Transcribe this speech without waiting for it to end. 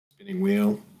Spinning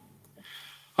wheel.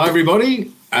 Hi,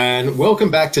 everybody, and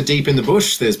welcome back to Deep in the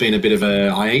Bush. There's been a bit of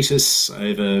a hiatus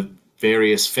over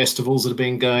various festivals that have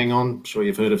been going on. I'm sure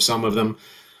you've heard of some of them.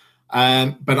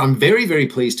 But I'm very, very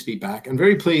pleased to be back and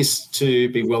very pleased to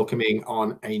be welcoming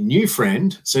on a new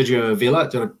friend, Sergio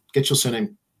Avila. Did I get your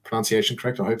surname pronunciation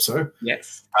correct? I hope so.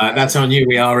 Yes. That's how new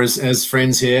we are as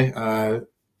friends here.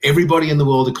 Everybody in the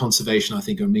world of conservation, I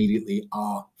think, immediately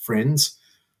are friends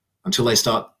until they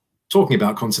start talking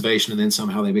about conservation and then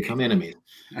somehow they become enemies.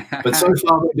 But so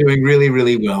far, we're doing really,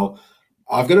 really well.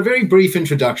 I've got a very brief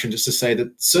introduction just to say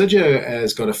that Sergio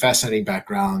has got a fascinating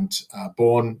background,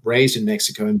 born, raised in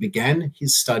Mexico, and began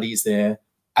his studies there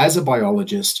as a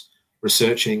biologist,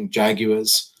 researching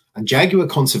jaguars. And jaguar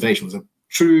conservation, was a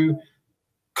true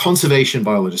conservation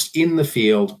biologist in the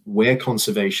field where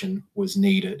conservation was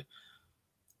needed.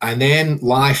 And then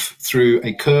life threw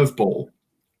a curveball.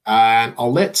 And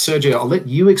I'll let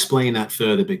you explain that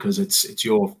further because it's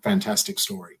your fantastic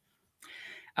story.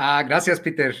 Gracias,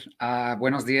 Peter.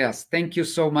 Buenos dias. Thank you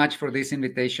so much for this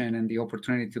invitation and the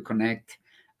opportunity to connect.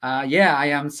 Yeah, I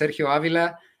am Sergio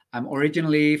Avila. I'm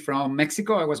originally from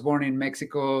Mexico. I was born in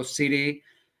Mexico City.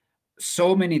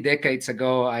 So many decades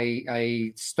ago,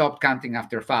 I stopped counting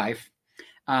after 5.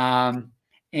 I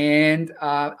am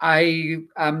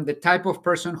the type of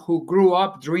person who grew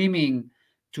up dreaming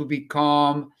to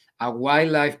become a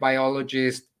wildlife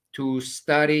biologist to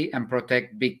study and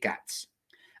protect big cats.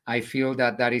 I feel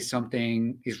that that is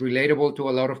something is relatable to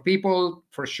a lot of people,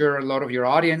 for sure, a lot of your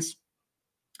audience.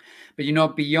 But, you know,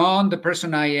 beyond the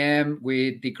person I am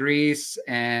with degrees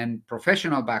and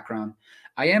professional background,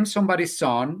 I am somebody's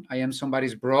son. I am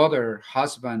somebody's brother,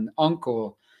 husband,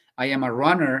 uncle. I am a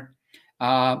runner.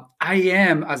 I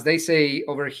am, as they say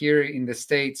over here in the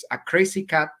States, a crazy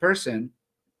cat person.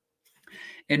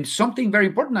 And something very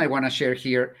important I want to share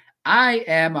here, I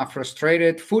am a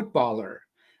frustrated footballer.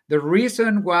 The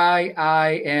reason why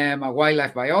I am a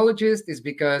wildlife biologist is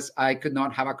because I could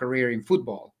not have a career in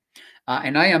football.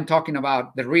 And I am talking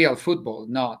about the real football,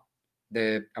 not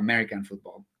the American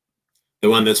football. The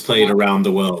one that's played around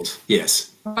the world,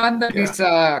 yes. One that is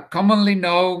commonly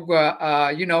known,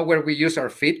 where we use our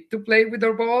feet to play with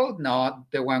our ball,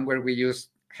 not the one where we use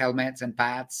helmets and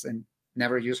pads and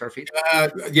never use our feet.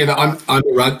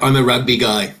 I'm a rugby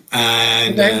guy,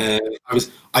 and okay.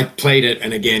 I played it.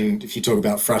 And again, if you talk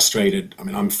about frustrated, I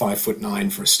mean, I'm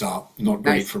 5'9" for a start, not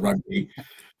great for rugby,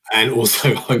 and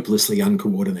also hopelessly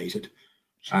uncoordinated.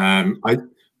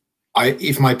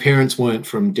 If my parents weren't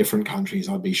from different countries,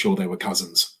 I'd be sure they were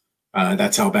cousins.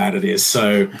 That's how bad it is.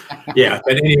 So, yeah.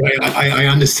 But anyway, I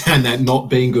understand that not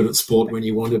being good at sport when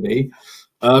you want to be.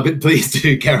 But please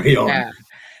do carry on. Yeah.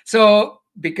 So,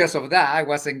 because of that, I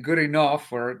wasn't good enough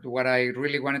for what I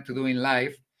really wanted to do in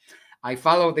life. I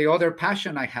followed the other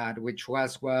passion I had, which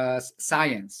was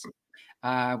science,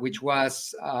 which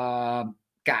was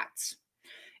cats.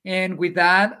 And with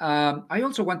that, I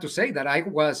also want to say that I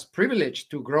was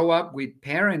privileged to grow up with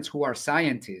parents who are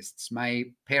scientists. My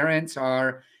parents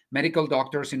are medical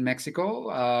doctors in Mexico.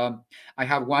 I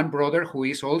have one brother who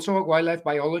is also a wildlife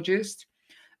biologist.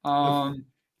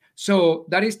 So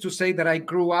that is to say that I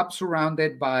grew up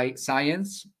surrounded by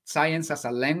science as a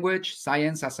language,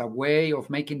 science as a way of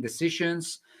making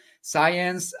decisions,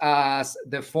 science as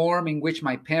the form in which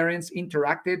my parents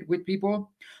interacted with people.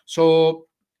 So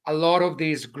a lot of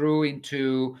this grew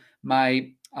into my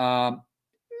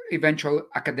eventual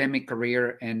academic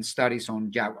career and studies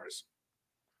on jaguars.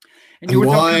 And you were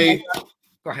talking about,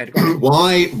 go ahead.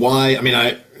 Why? I mean,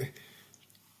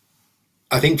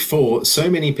 I think for so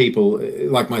many people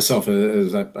like myself,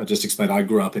 as I just explained, I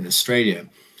grew up in Australia.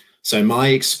 So my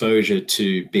exposure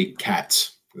to big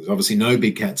cats, there's obviously no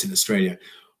big cats in Australia,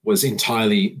 was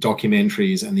entirely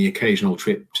documentaries and the occasional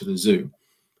trip to the zoo.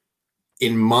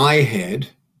 In my head,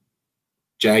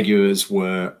 jaguars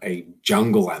were a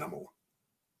jungle animal.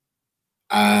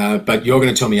 But you're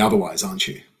going to tell me otherwise, aren't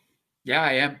you? Yeah,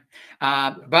 I am.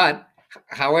 But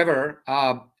however,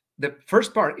 the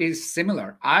first part is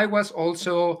similar. I was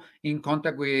also in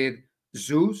contact with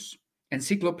zoos,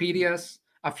 encyclopedias,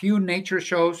 a few nature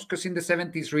shows, because in the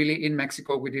 70s, really, in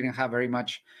Mexico, we didn't have very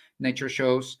much nature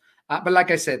shows. But like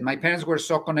I said, my parents were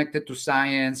so connected to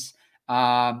science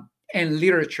and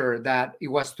literature that it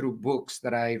was through books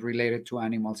that I related to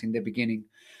animals in the beginning.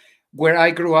 Where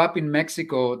I grew up in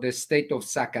Mexico, the state of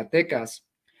Zacatecas,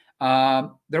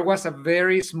 there was a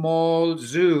very small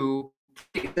zoo,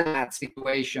 that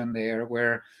situation there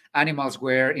where animals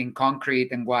were in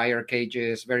concrete and wire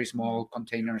cages, very small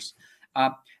containers.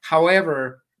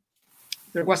 However,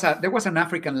 there was an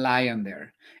African lion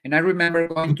there, and I remember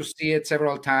going to see it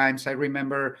several times. I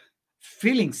remember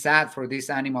feeling sad for this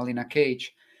animal in a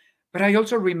cage. But I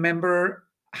also remember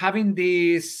having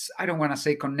this, I don't want to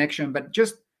say connection, but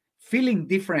just feeling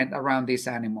different around this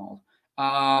animal.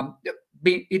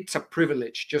 It's a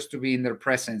privilege just to be in their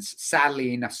presence,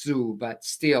 sadly in a zoo, but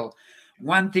still.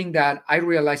 One thing that I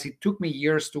realized it took me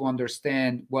years to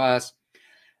understand was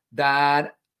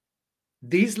that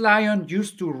this lion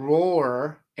used to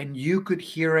roar and you could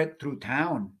hear it through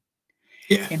town.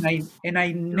 Yeah. And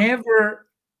I never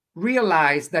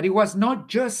realized that it was not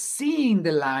just seeing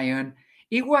the lion,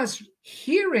 it was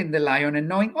hearing the lion and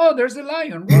knowing, oh, there's a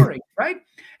lion roaring, right?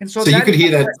 And so you could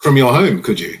hear that from your home,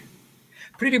 could you?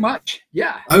 Pretty much,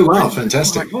 yeah. Oh, wow,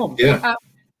 fantastic. Home. Yeah.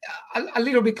 A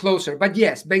little bit closer, but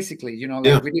yes, basically, you know,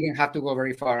 like we didn't have to go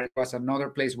very far. It was another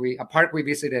place, a park we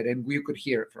visited, and we could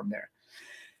hear it from there.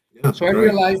 Yeah, so I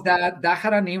realized that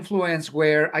had an influence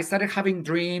where I started having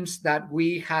dreams that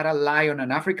we had a lion,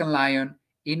 an African lion,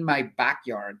 in my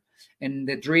backyard. And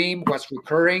the dream was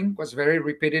recurring, was very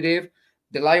repetitive.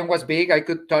 The lion was big. I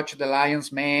could touch the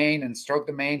lion's mane and stroke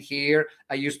the mane here.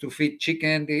 I used to feed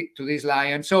chicken to this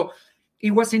lion. So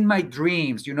it was in my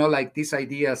dreams, you know, like this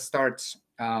idea starts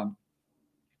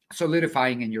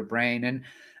solidifying in your brain. And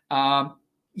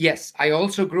yes, I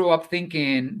also grew up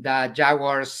thinking that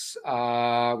jaguars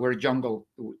were jungle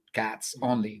cats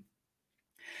only.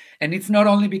 And it's not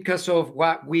only because of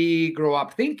what we grow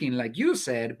up thinking, like you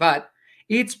said, but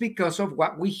it's because of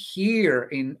what we hear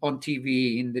on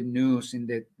TV, in the news, in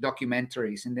the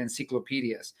documentaries, in the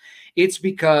encyclopedias. It's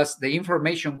because the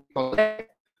information we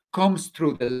collect comes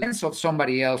through the lens of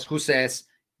somebody else who says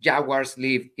jaguars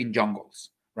live in jungles,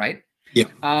 right?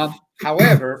 Yeah.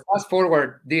 However, fast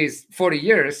forward these 40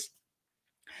 years,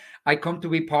 I come to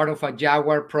be part of a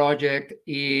jaguar project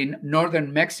in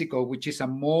northern Mexico, which is a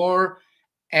more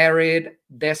arid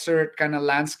desert kind of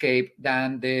landscape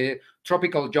than the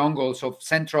tropical jungles of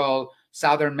central,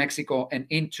 southern Mexico and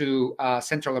into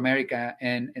Central America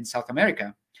and South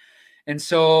America. And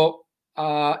so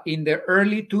in the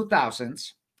early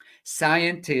 2000s,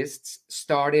 scientists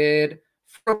started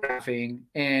photographing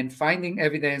and finding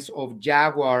evidence of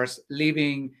jaguars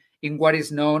living in what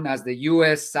is known as the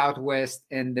U.S. Southwest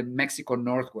and the Mexico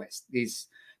Northwest, this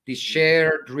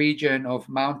shared region of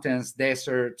mountains,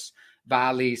 deserts,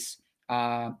 valleys.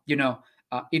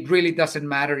 It really doesn't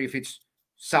matter if it's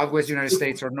Southwest United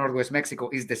States or Northwest Mexico,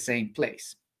 is the same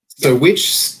place. So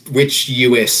which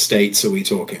U.S. states are we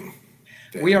talking?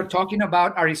 We are talking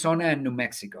about Arizona and New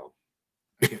Mexico.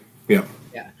 Okay. Yeah.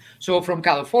 Yeah. So from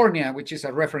California, which is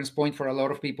a reference point for a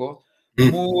lot of people,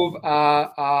 move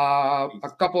a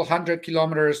couple 100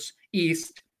 kilometers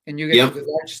east, and you get to the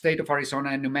large state of Arizona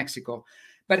and New Mexico.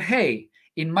 But hey,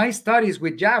 in my studies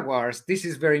with jaguars, this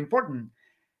is very important.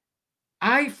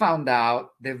 I found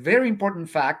out the very important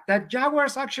fact that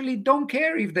jaguars actually don't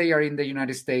care if they are in the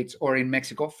United States or in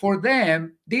Mexico. For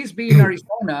them, this being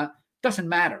Arizona doesn't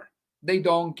matter. They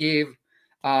don't give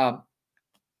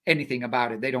anything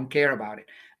about it. They don't care about it.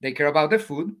 They care about their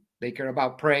food. They care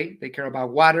about prey. They care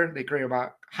about water. They care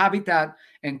about habitat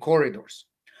and corridors.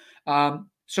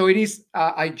 So it is,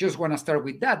 I just want to start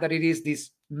with that it is this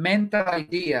mental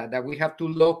idea that we have to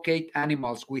locate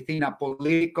animals within a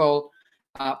political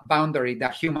boundary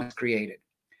that humans created.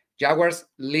 Jaguars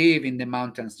live in the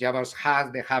mountains. Jaguars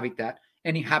have the habitat,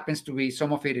 and it happens to be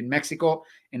some of it in Mexico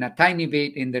and a tiny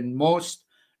bit in the most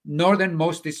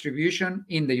northernmost distribution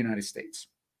in the United States.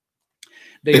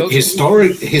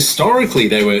 Historically,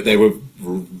 they were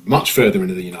much further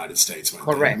into the United States.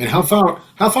 Correct. I mean, how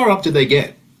far up did they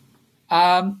get?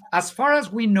 As far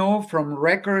as we know from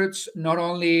records, not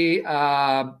only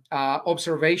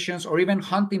observations or even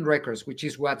hunting records, which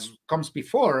is what comes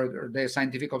before the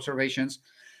scientific observations,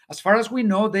 as far as we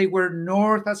know, they were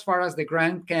north as far as the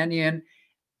Grand Canyon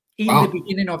in the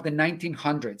beginning of the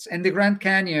 1900s. And the Grand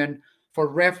Canyon, for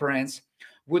reference,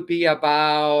 would be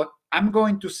about, I'm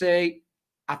going to say,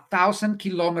 1,000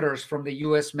 kilometers from the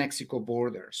U.S.-Mexico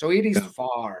border. So it is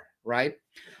far, right?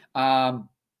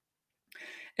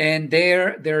 And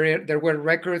there were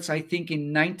records, I think,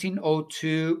 in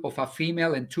 1902 of a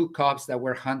female and 2 cubs that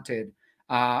were hunted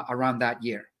around that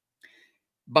year.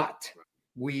 But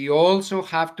we also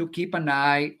have to keep an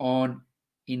eye on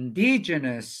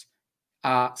indigenous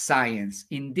science,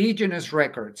 indigenous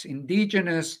records,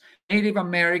 indigenous Native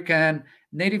American,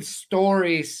 Native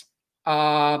stories,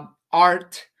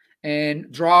 art and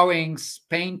drawings,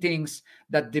 paintings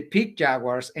that depict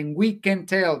jaguars. And we can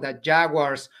tell that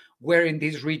jaguars were in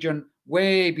this region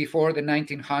way before the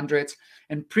 1900s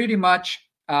and pretty much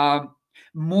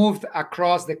moved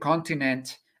across the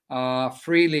continent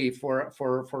freely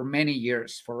for many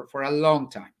years, for a long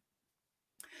time.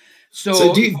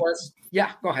 So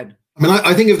go ahead. I mean,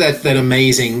 I think of that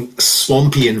amazing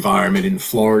swampy environment in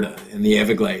Florida in the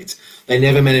Everglades. They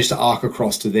never managed to arc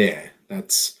across to there.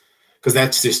 That's because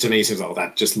that's just to me says, oh,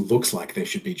 that just looks like there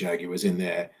should be jaguars in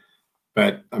there.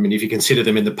 But I mean, if you consider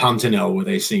them in the Puntanel, where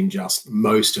they seem just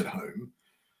most at home,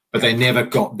 but they never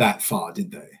got that far,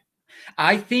 did they?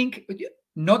 I think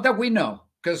not that we know,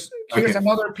 because here's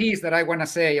another piece that I want to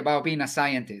say about being a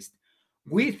scientist.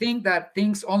 We think that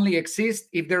things only exist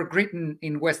if they're written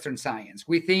in Western science.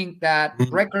 We think that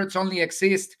records only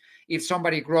exist if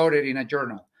somebody wrote it in a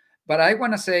journal. But I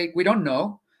want to say we don't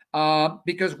know,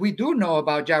 because we do know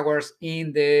about jaguars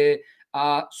in the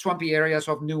swampy areas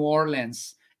of New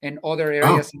Orleans and other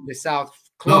areas in the South,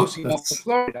 close enough to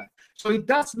Florida. So it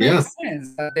does make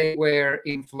sense that they were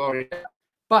in Florida.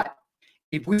 But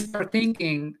if we start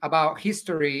thinking about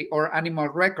history or animal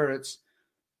records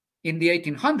in the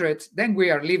 1800s, then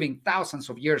we are living thousands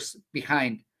of years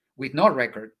behind with no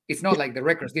record. It's not like the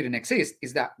records didn't exist.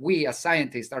 It's that we as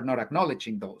scientists are not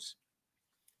acknowledging those.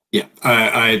 Yeah,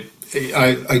 I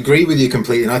agree with you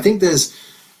completely. And I think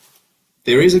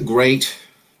there is a great,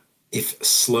 if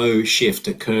slow, shift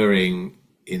occurring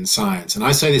in science. And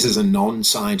I say this as a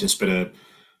non-scientist, but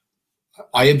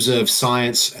I observe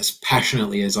science as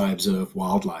passionately as I observe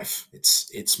wildlife.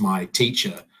 It's my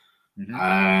teacher.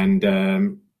 And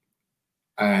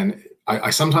I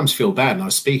sometimes feel bad. And I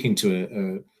was speaking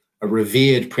to a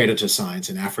revered predator science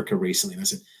in Africa recently. And I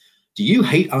said, do you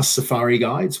hate us safari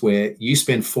guides where you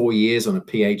spend 4 years on a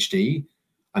PhD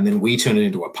and then we turn it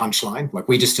into a punchline? Like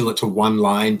we distill it to one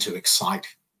line to excite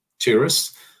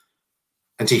tourists.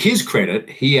 And to his credit,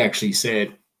 he actually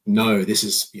said, no, this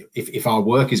is, if our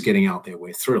work is getting out there,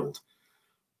 we're thrilled.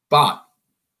 But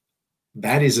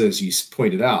that is, as you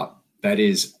pointed out, that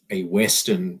is a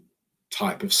Western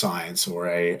type of science, or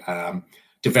a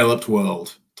developed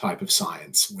world type of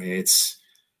science, where it's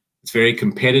very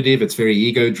competitive, it's very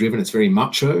ego-driven, it's very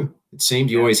macho. It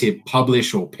seems you always hear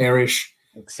publish or perish.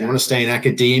 Exactly. You want to stay in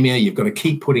academia, you've got to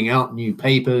keep putting out new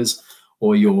papers,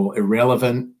 or you're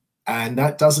irrelevant. And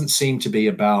that doesn't seem to be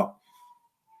about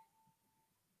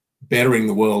bettering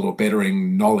the world or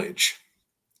bettering knowledge.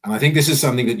 And I think this is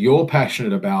something that you're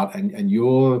passionate about, and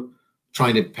you're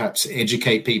trying to perhaps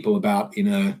educate people about in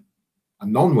a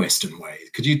non-Western way.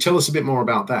 Could you tell us a bit more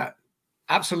about that?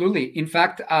 Absolutely. In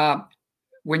fact,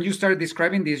 when you started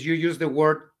describing this, you used the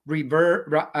word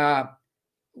revered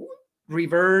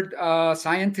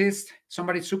scientist,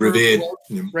 somebody super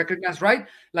recognized, right?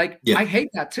 Like, I hate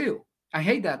that too. I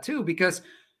hate that too, because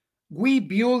we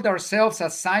build ourselves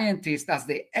as scientists, as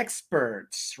the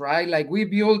experts, right? Like we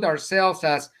build ourselves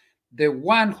as the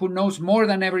one who knows more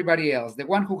than everybody else, the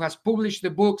one who has published the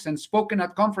books and spoken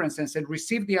at conferences and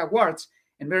received the awards,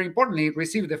 and very importantly,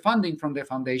 received the funding from the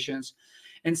foundations.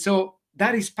 And so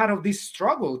that is part of this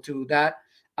struggle too, that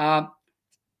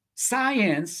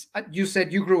science, you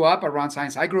said you grew up around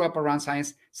science, I grew up around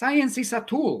science. Science is a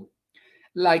tool,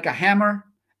 like a hammer,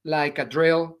 like a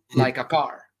drill, like a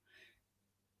car.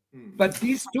 But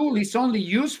this tool is only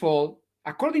useful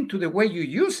according to the way you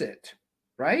use it,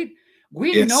 right?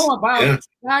 We know about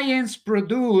science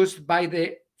produced by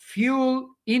the fuel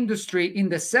industry in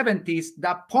the 70s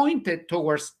that pointed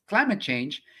towards climate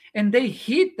change, and they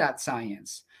hid that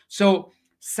science. So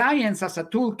science as a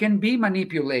tool can be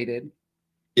manipulated.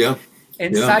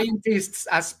 And scientists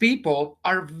as people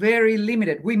are very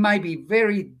limited. We might be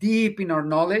very deep in our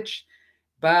knowledge,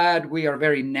 but we are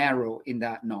very narrow in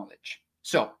that knowledge.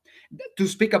 So to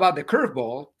speak about the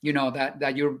curveball,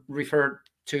 that you referred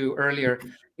to earlier,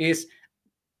 is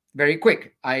very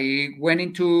quick. I went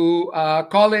into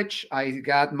college. I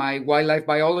got my wildlife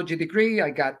biology degree. I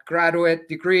got graduate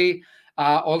degree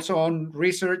also on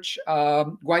research,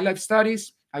 wildlife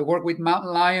studies. I work with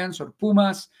mountain lions or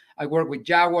pumas. I work with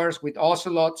jaguars, with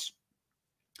ocelots.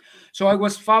 So I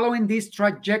was following this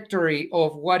trajectory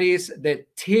of what is the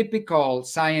typical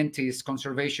scientist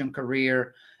conservation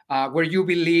career, where you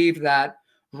believe that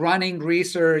running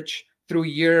research through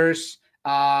years,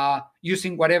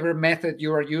 using whatever method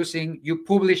you are using, you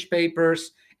publish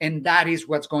papers, and that is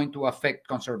what's going to affect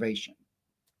conservation.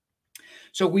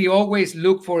 So we always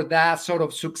look for that sort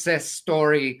of success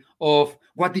story of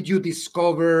what did you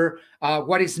discover,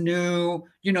 what is new,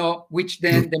 which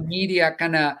then the media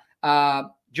kind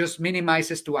of just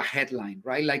minimizes to a headline,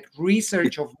 right? Like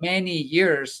research of many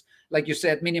years, like you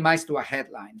said, minimized to a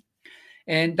headline.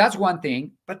 And that's one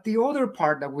thing. But the other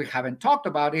part that we haven't talked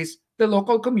about is the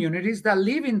local communities that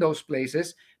live in those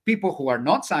places, people who are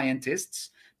not scientists,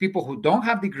 people who don't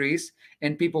have degrees,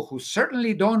 and people who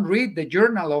certainly don't read the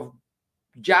Journal of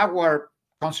Jaguar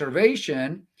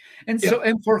Conservation. And so,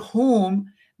 and for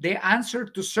whom the answer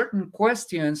to certain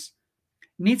questions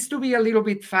needs to be a little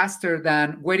bit faster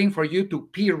than waiting for you to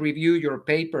peer review your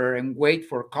paper and wait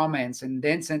for comments and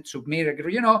then submit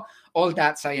it, all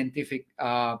that scientific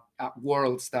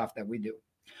world stuff that we do.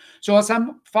 So as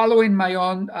I'm following my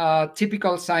own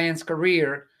typical science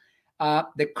career,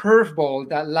 the curveball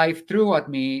that life threw at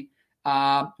me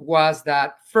was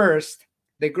that first,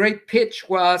 the great pitch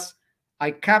was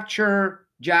I captured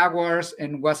jaguars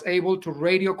and was able to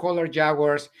radio color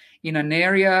jaguars in an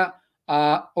area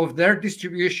of their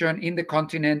distribution in the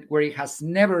continent where it has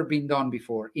never been done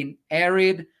before, in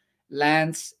arid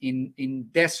lands, in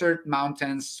desert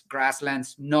mountains,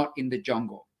 grasslands, not in the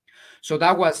jungle. So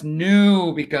that was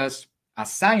new because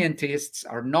as scientists,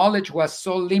 our knowledge was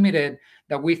so limited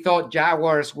that we thought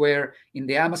jaguars were in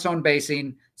the Amazon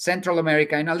basin, Central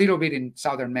America, and a little bit in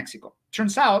southern Mexico.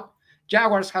 Turns out,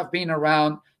 jaguars have been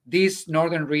around these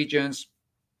northern regions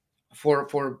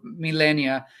for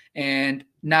millennia, and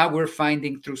now we're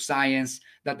finding through science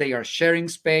that they are sharing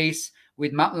space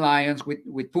with mountain lions,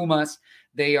 with pumas.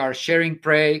 They are sharing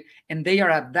prey, and they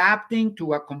are adapting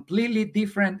to a completely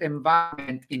different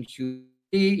environment in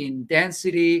humidity, in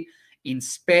density, in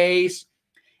space,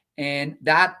 and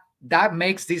that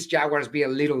makes these jaguars be a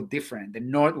little different.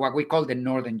 What we call the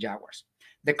northern jaguars.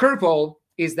 The curveball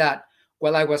is that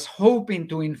while I was hoping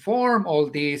to inform all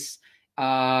this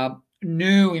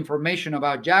new information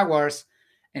about jaguars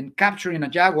and capturing a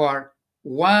jaguar,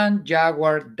 one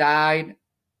jaguar died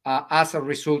as a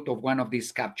result of one of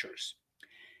these captures.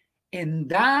 And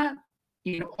that,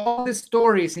 in all the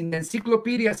stories, in the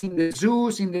encyclopedias, in the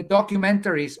zoos, in the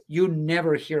documentaries, you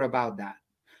never hear about that.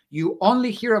 You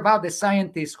only hear about the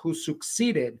scientists who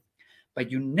succeeded, but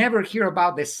you never hear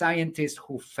about the scientists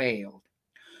who failed.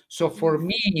 So for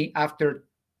me, after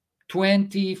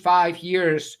 25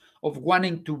 years of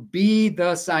wanting to be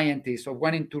the scientist, of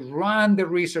wanting to run the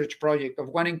research project, of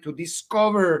wanting to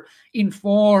discover,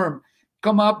 inform,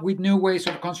 come up with new ways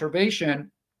of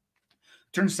conservation,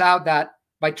 turns out that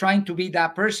by trying to be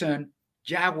that person,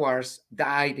 jaguars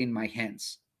died in my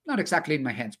hands. Not exactly in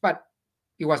my hands, but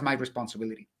it was my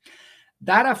responsibility.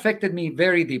 That affected me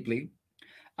very deeply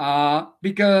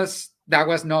because that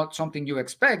was not something you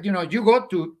expect. You go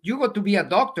to be a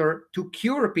doctor to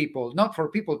cure people, not for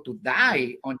people to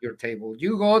die on your table.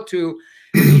 You go to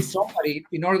be somebody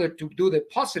in order to do the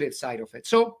positive side of it.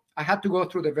 So I had to go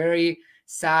through the very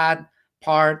sad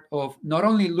part of not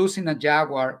only losing a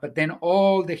jaguar, but then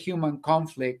all the human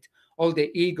conflict, all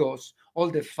the egos, all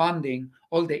the funding,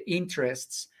 all the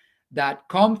interests that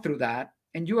come through that.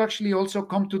 And you actually also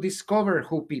come to discover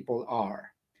who people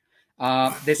are.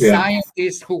 The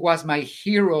scientist who was my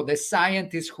hero, the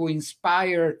scientist who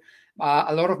inspired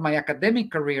a lot of my academic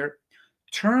career,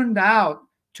 turned out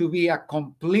to be a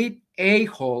complete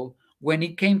a-hole when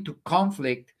it came to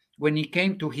conflict, when it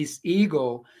came to his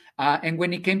ego, and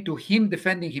when it came to him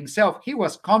defending himself. He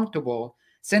was comfortable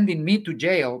sending me to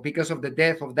jail because of the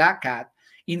death of that cat,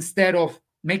 instead of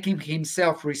making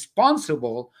himself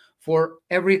responsible for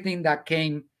everything that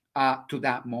came to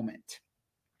that moment.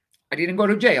 I didn't go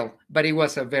to jail, but it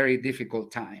was a very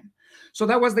difficult time. So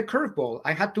that was the curveball.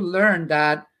 I had to learn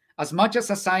that as much as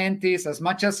a scientist, as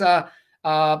much as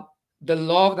the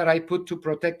love that I put to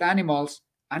protect animals,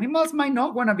 animals might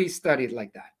not want to be studied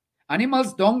like that.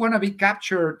 Animals don't want to be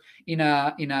captured in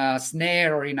a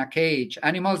snare or in a cage.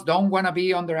 Animals don't want to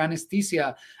be under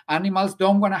anesthesia. Animals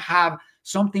don't want to have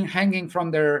something hanging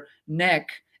from their neck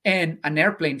and an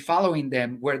airplane following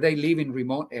them where they live in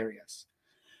remote areas.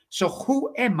 So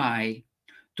who am I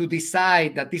to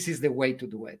decide that this is the way to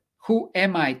do it? Who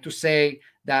am I to say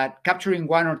that capturing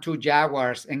one or two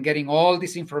jaguars and getting all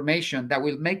this information that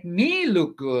will make me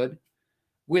look good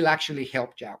will actually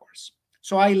help jaguars?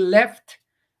 So I left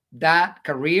that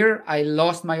career. I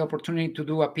lost my opportunity to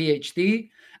do a PhD.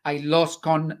 I lost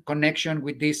connection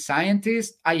with these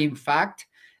scientists. I, in fact,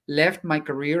 left my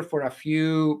career for a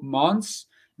few months,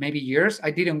 maybe years.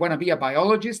 I didn't want to be a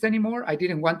biologist anymore. I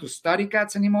didn't want to study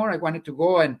cats anymore. I wanted to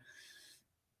go and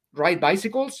ride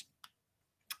bicycles.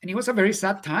 And it was a very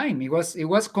sad time. It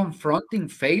was confronting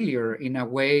failure in a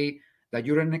way that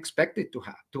you didn't expect it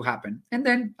to happen. And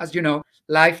then, as you know,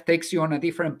 life takes you on a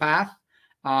different path.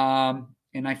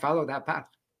 And I followed that path.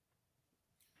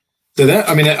 So that,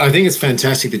 I mean, I think it's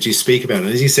fantastic that you speak about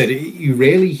it. As you said, you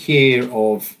rarely hear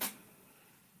of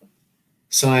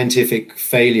scientific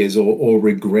failures or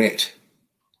regret.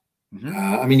 Mm-hmm.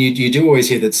 I mean, you do always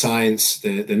hear that science,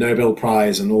 the Nobel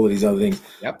Prize and all of these other things,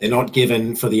 they're not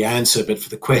given for the answer, but for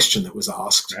the question that was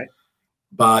asked. Right.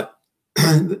 But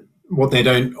what they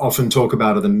don't often talk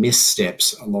about are the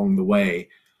missteps along the way.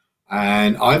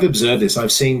 And I've observed this.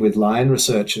 I've seen with lion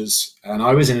researchers, and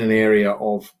I was in an area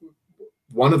of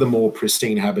one of the more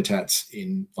pristine habitats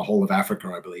in the whole of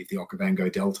Africa, I believe, the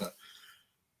Okavango Delta.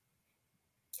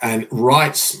 And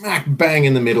right smack bang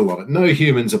in the middle of it, no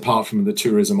humans apart from the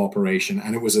tourism operation.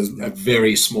 And it was a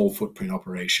very small footprint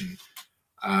operation,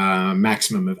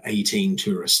 maximum of 18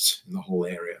 tourists in the whole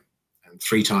area and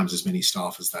 3 times as many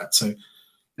staff as that. So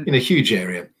in a huge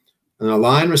area. And a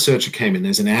lion researcher came in.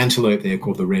 There's an antelope there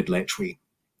called the red lechwe.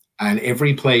 And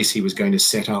every place he was going to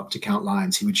set up to count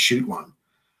lions, he would shoot one.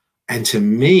 And to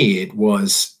me, it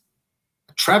was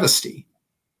a travesty.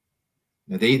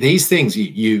 Now, these things,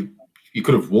 you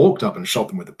could have walked up and shot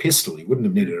them with a pistol. You wouldn't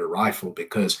have needed a rifle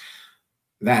because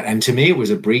that. And to me, it was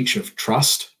a breach of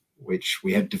trust, which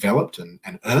we had developed and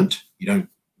earned.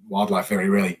 Wildlife very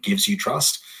rarely gives you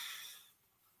trust.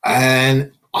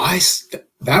 And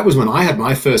that was when I had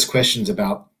my first questions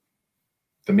about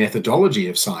the methodology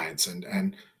of science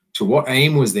and to what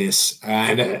aim was this.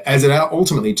 And as it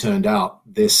ultimately turned out,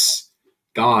 this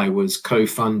guy was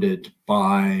co-funded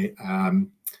by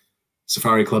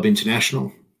Safari Club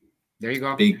International. There you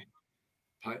go.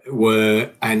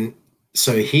 And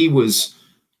so he was,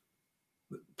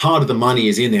 part of the money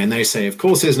is in there, and they say, of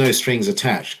course, there's no strings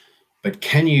attached, but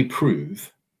can you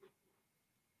prove,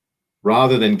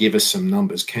 rather than give us some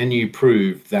numbers, can you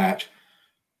prove that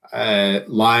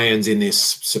lions in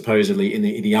this supposedly in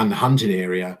the unhunted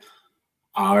area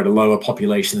are at a lower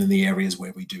population than the areas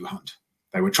where we do hunt?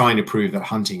 They were trying to prove that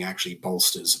hunting actually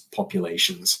bolsters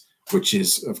populations, which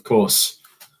is, of course,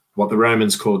 what the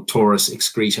Romans called Taurus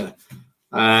excreta.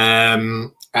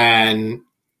 And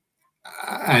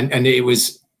it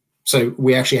was, so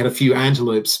we actually had a few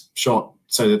antelopes shot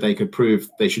so that they could prove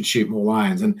they should shoot more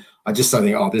lions. And I just started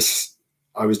thinking,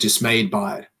 I was dismayed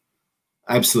by it,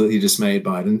 absolutely dismayed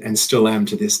by it, and still am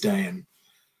to this day. And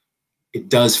it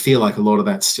does feel like a lot of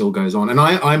that still goes on. And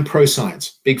I'm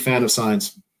pro-science, big fan of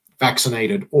science,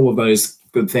 vaccinated, all of those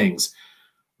good things.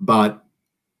 But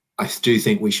I do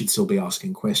think we should still be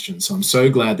asking questions. So I'm so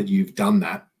glad that you've done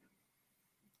that.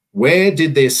 Where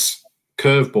did this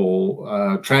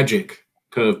curveball, tragic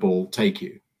curveball, take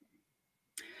you?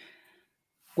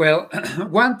 Well,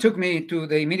 one took me to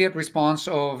the immediate response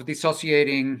of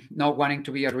dissociating, not wanting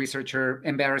to be a researcher,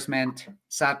 embarrassment,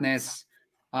 sadness.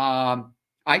 I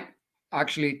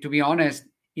actually, to be honest,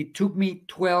 it took me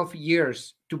 12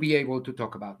 years to be able to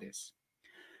talk about this.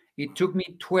 It took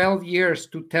me 12 years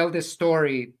to tell the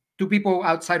story to people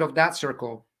outside of that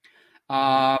circle,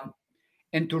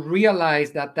 and to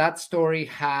realize that that story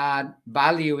had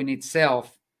value in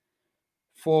itself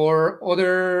for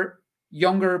other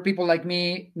younger people like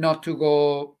me not to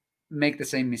go make the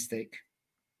same mistake.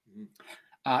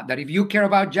 That if you care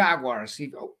about jaguars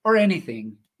or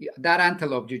anything, that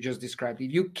antelope you just described,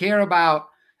 if you care about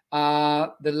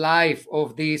the life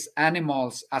of these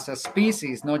animals as a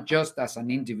species, not just as an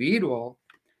individual,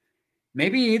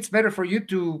 maybe it's better for you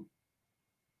to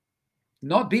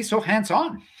not be so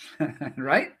hands-on,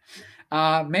 right?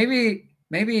 Maybe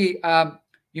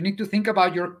you need to think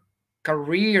about your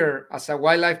career as a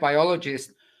wildlife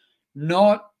biologist,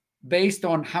 not based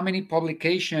on how many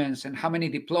publications and how many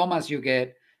diplomas you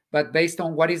get, but based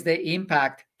on what is the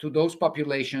impact to those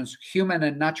populations, human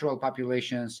and natural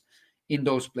populations in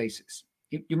those places.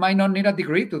 You might not need a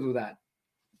degree to do that.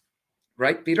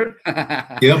 Right, Peter?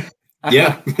 Yeah.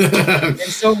 Yeah. And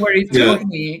so where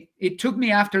it took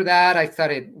me after that, I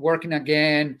started working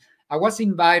again. I was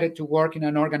invited to work in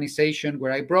an organization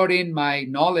where I brought in my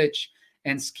knowledge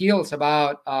and skills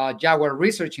about jaguar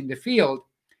research in the field.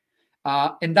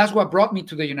 And that's what brought me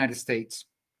to the United States.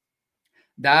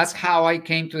 That's how I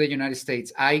came to the United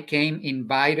States. I came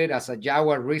invited as a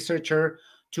jaguar researcher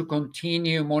to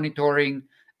continue monitoring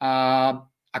a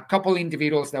couple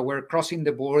individuals that were crossing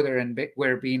the border and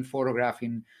were being photographed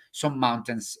in some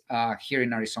mountains here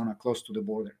in Arizona, close to the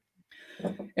border.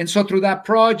 And so through that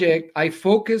project, I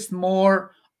focused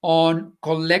more on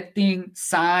collecting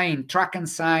sign, track and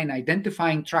sign,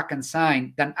 identifying track and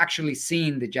sign than actually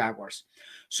seeing the jaguars.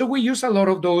 So we use a lot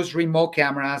of those remote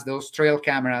cameras, those trail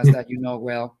cameras that you know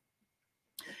well.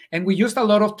 And we used a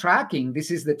lot of tracking.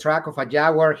 This is the track of a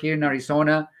jaguar here in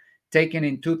Arizona, taken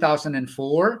in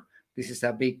 2004. This is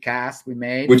a big cast we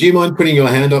made. Would you mind putting your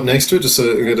hand up next to it just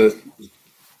so we get a...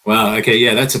 Wow, okay,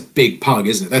 yeah, that's a big pug,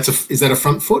 isn't it? Is that a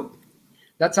front foot?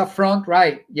 That's a front,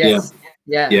 right? Yes.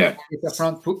 Yeah. It's a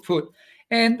front foot.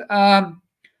 And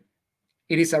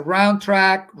it is a round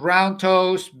track, round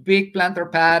toes, big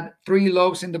plantar pad, 3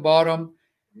 lobes in the bottom.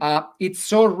 It's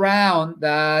so round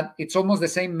that it's almost the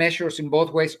same measures in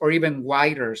both ways or even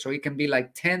wider. So it can be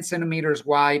like 10 centimeters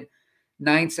wide,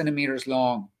 9 centimeters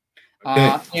long.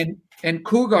 Okay. And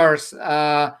cougars,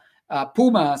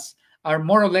 pumas are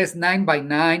more or less 9 by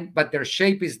 9, but their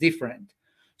shape is different.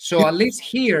 So at least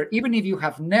here, even if you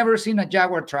have never seen a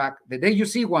jaguar track, the day you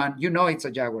see one, you know it's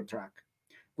a jaguar track,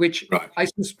 which I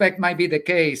suspect might be the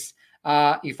case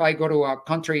if I go to a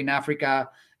country in Africa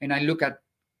and I look at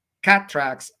cat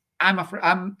tracks.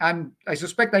 I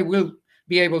suspect I will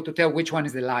be able to tell which one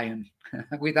is the lion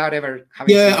without ever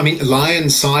having seen it. I mean, lion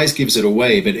size gives it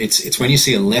away, but it's when you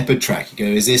see a leopard track, you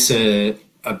go, is this a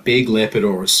big leopard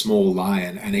or a small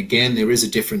lion? And again, there is a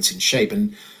difference in shape.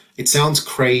 And it sounds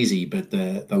crazy, but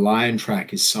the lion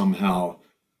track is somehow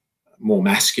more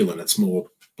masculine. It's more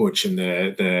butch, and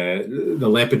the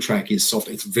leopard track is soft.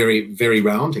 It's very, very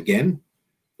round. Again,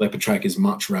 leopard track is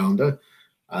much rounder.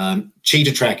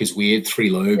 Cheetah track is weird,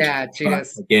 3-lobed. Yeah,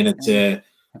 cheetahs. Again,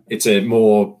 it's a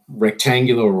more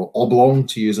rectangular or oblong,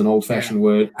 to use an old-fashioned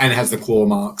word, and it has the claw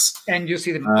marks. And you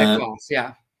see the claws,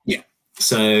 yeah. Yeah.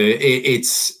 So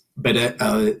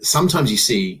but sometimes you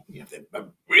see a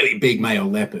really big male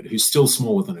leopard who's still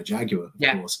smaller than a jaguar,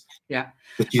 of course. Yeah.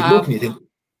 But you look and you think.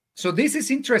 So this is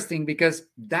interesting because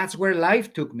that's where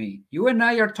life took me. You and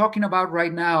I are talking about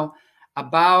right now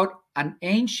about an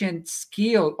ancient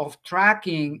skill of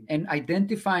tracking and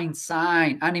identifying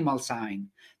animal sign.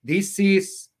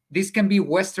 This can be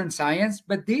Western science,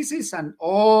 but this is an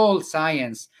old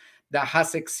science that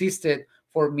has existed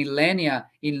for millennia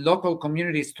in local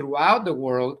communities throughout the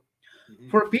world.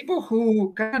 For people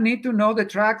who kind of need to know the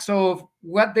tracks of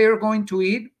what they're going to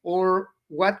eat or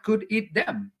what could eat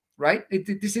them, right?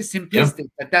 This is simplistic,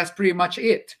 but that's pretty much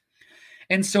it.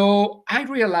 And so I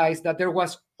realized that there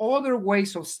was other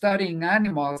ways of studying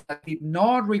animals that did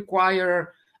not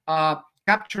require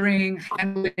capturing,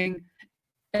 handling,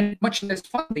 and much less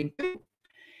funding too.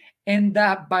 And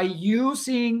that by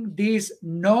using these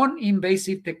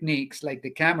non-invasive techniques like the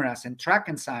cameras and track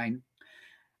and sign,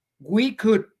 we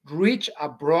could reach a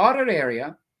broader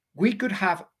area. We could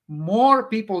have more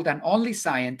people than only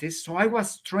scientists. So I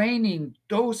was training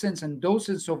dozens and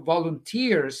dozens of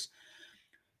volunteers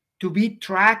to be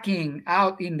tracking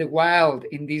out in the wild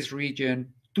in this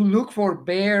region to look for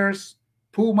bears,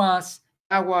 pumas,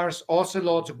 jaguars,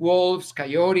 ocelots, wolves,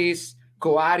 coyotes,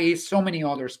 coatis, so many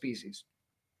other species.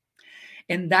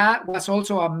 And that was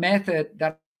also a method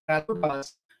that allowed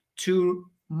us to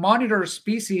monitor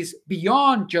species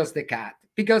beyond just the cat,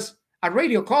 because a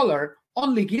radio collar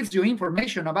only gives you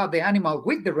information about the animal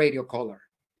with the radio collar.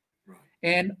 Right.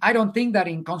 And I don't think that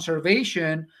in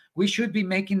conservation, we should be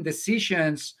making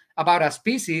decisions about a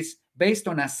species based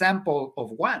on a sample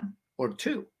of 1 or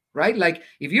 2, right? Like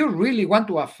if you really want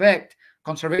to affect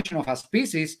conservation of a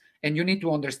species and you need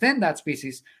to understand that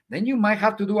species, then you might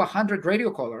have to do 100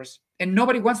 radio collars, and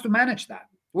nobody wants to manage that.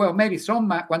 Well, maybe some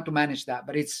might want to manage that,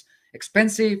 but it's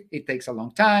expensive, it takes a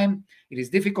long time, it is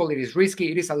difficult, it is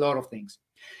risky, it is a lot of things.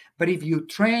 But if you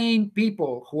train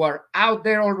people who are out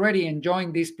there already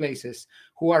enjoying these places,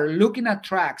 who are looking at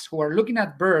tracks, who are looking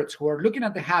at birds, who are looking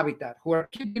at the habitat, who are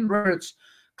keeping birds,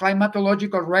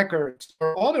 climatological records,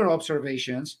 or other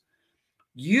observations,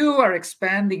 you are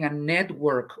expanding a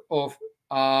network of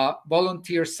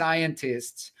volunteer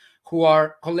scientists who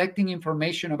are collecting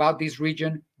information about this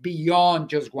region beyond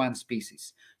just one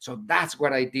species. So that's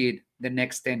what I did the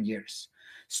next 10 years.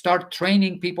 Start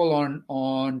training people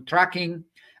on tracking,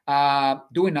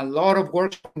 doing a lot of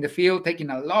work in the field, taking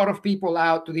a lot of people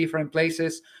out to different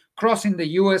places, crossing the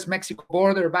US-Mexico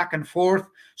border back and forth,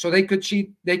 so they could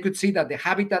see that the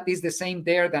habitat is the same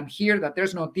there than here, that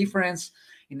there's no difference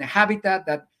in the habitat,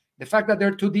 that the fact that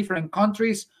they're 2 different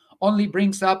countries only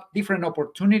brings up different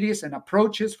opportunities and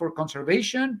approaches for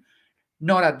conservation,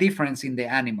 not a difference in the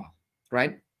animal,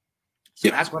 right? So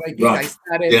that's what I did. Right.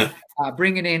 I started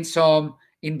bringing in some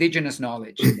indigenous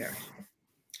knowledge in there.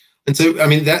 And so, I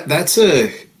mean, that's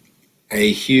a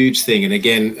huge thing. And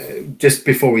again, just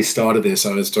before we started this,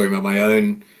 I was talking about my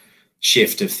own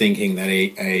shift of thinking that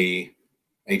a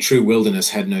true wilderness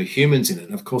had no humans in it.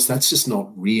 And of course, that's just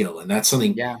not real. And that's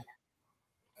something,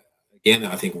 again,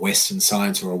 I think Western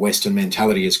science or a Western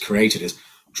mentality has created, is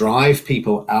drive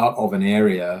people out of an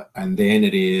area and then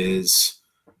it is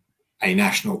a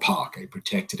national park, a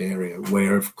protected area,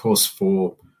 where, of course,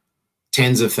 for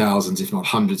tens of thousands, if not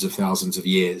hundreds of thousands of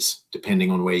years, depending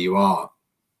on where you are,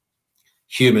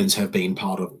 humans have been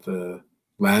part of the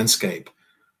landscape.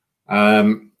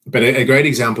 But a great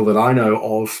example that I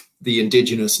know of the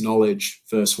indigenous knowledge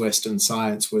versus Western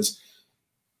science was,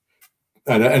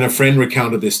 and a friend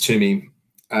recounted this to me,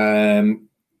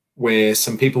 where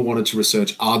some people wanted to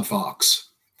research aardvarks,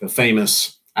 the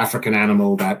famous African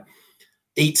animal that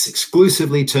eats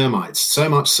exclusively termites, so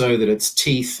much so that its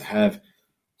teeth have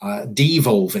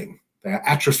devolving They're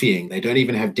atrophying. They don't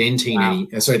even have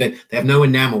dentine Wow. sorry, they have no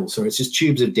enamel, so it's just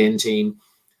tubes of dentine.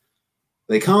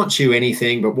 They can't chew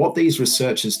anything, but what these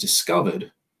researchers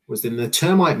discovered was that in the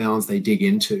termite mounds they dig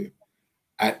into,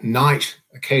 at night,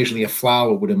 occasionally a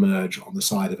flower would emerge on the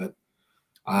side of it,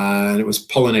 and it was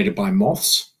pollinated by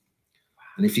moths.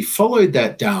 And if you followed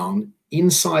that down,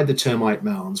 inside the termite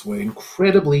mounds were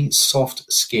incredibly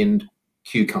soft-skinned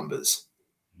cucumbers.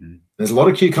 Mm. There's a lot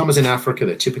of cucumbers in Africa.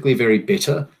 They're typically very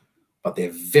bitter, but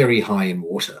they're very high in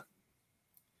water.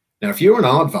 Now, if you're an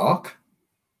aardvark,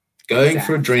 going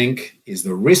for a drink is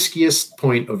the riskiest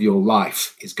point of your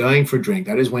life, is going for a drink.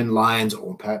 That is when lions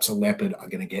or perhaps a leopard are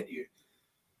going to get you.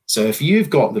 So if you've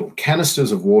got little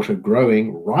canisters of water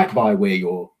growing right by where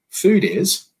your food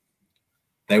is,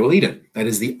 they will eat it. That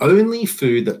is the only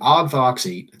food that aardvarks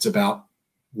eat. It's about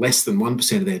less than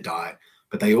 1% of their diet,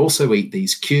 but they also eat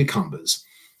these cucumbers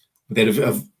that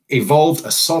have evolved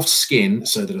a soft skin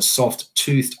so that a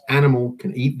soft-toothed animal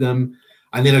can eat them.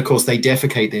 And then, of course, they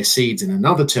defecate their seeds in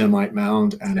another termite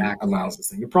mound, and it allows this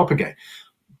thing to propagate.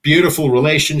 Beautiful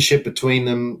relationship between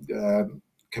them,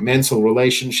 commensal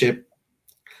relationship.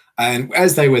 And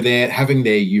as they were there having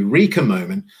their eureka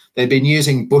moment, they'd been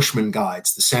using Bushman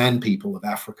guides, the sand people of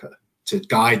Africa, to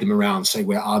guide them around, say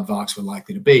where aardvarks were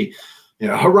likely to be. You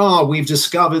know, hurrah, we've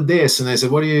discovered this. And they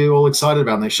said, what are you all excited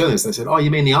about? And they showed this. They said, oh,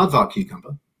 you mean the aardvark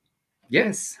cucumber?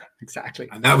 Yes, exactly.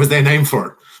 And that was their name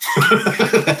for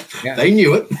it. Yeah. They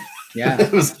knew it. Yeah.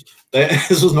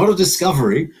 This was not a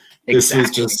discovery. Exactly. This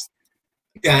was just,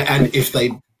 and if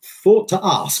they thought to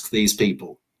ask these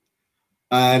people,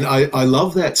 and I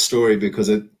love that story because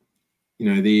it,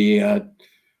 you know,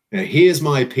 here's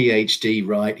my PhD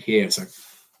right here. So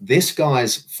this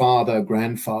guy's father,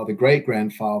 grandfather,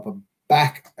 great-grandfather,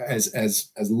 back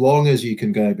as long as you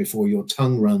can go before your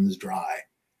tongue runs dry.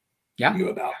 Yeah. Knew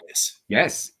about this.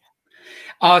 Yes.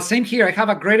 Same here. I have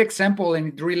a great example, and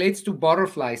it relates to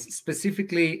butterflies,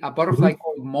 specifically a butterfly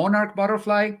called monarch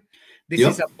butterfly. This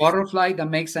is a butterfly that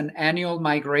makes an annual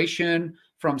migration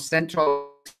from central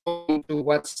to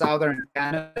what's southern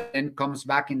Canada and comes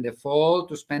back in the fall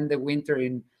to spend the winter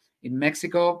in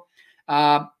Mexico.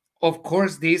 Of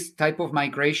course, this type of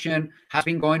migration has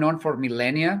been going on for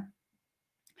millennia.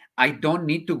 I don't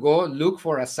need to go look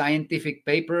for a scientific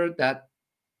paper that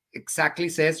exactly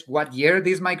says what year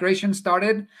this migration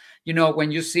started. You know,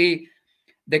 when you see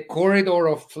the corridor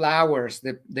of flowers,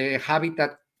 the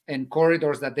habitat and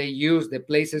corridors that they use, the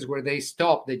places where they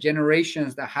stop, the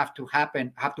generations that have to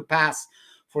pass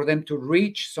for them to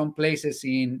reach some places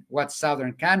in what's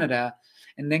southern Canada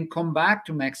and then come back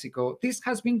to Mexico. This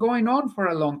has been going on for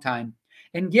a long time.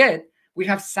 And yet we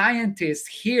have scientists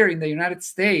here in the United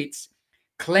States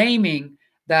claiming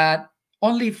that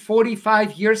only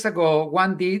 45 years ago,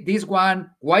 this one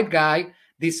white guy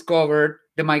discovered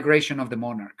the migration of the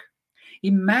monarch.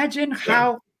 Imagine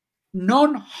how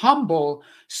non-humble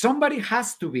somebody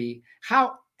has to be,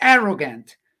 how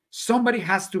arrogant somebody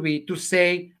has to be to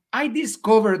say, I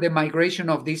discovered the migration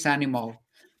of this animal.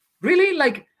 Really?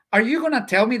 Like, are you going to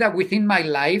tell me that within my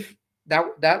life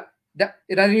that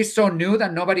is so new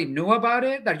that nobody knew about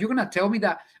it? Are you going to tell me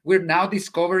that we're now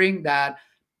discovering that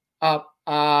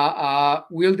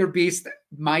wildebeest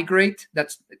migrate,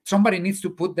 that somebody needs to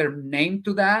put their name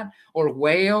to that, or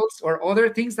whales or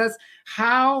other things? That's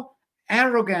how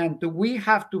arrogant do we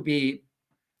have to be,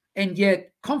 and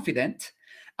yet confident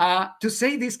to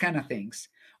say these kind of things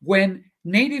when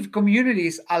native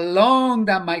communities along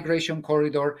that migration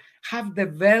corridor have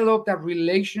developed a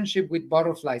relationship with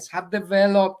butterflies, have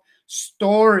developed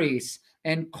stories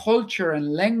and culture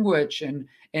and language and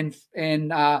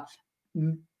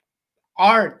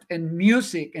art and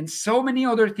music and so many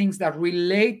other things that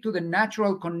relate to the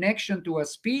natural connection to a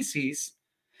species,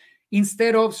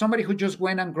 instead of somebody who just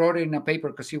went and wrote it in a paper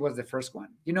because he was the first one.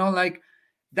 You know, like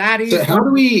that is. So how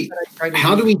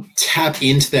do we tap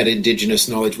into that indigenous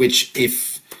knowledge? Which,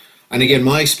 and again,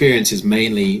 my experience is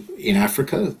mainly in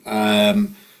Africa,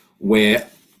 where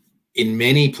in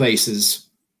many places,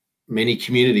 many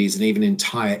communities, and even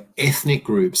entire ethnic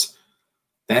groups,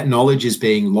 that knowledge is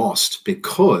being lost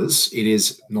because it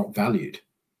is not valued.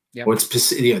 Yep. Or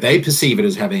they perceive it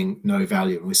as having no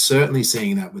value. And we're certainly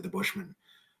seeing that with the Bushmen,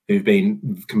 who've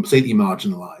been completely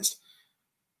marginalized.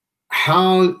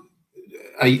 How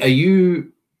are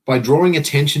you, by drawing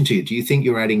attention to it, do you think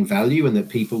you're adding value and that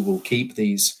people will keep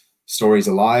these stories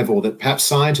alive, or that perhaps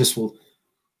scientists will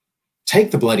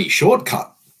take the bloody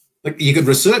shortcut? Like, you could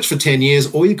research for 10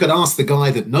 years, or you could ask the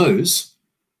guy that knows.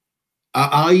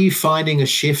 Are you finding a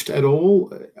shift at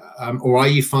all? Or are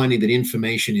you finding that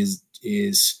information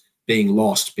is being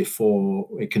lost before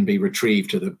it can be retrieved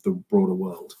to the broader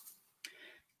world?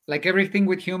 like everything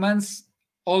with humans,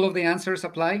 all of the answers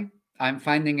apply. I'm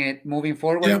finding it moving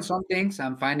forward in some things.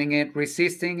 I'm finding it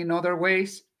resisting in other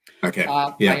ways. Okay.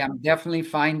 I am definitely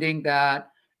finding that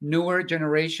newer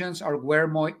generations are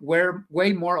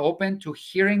way more open to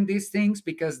hearing these things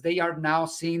because they are now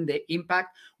seeing the impact,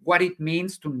 what it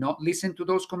means to not listen to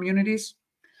those communities.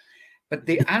 But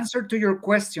the answer to your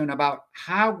question about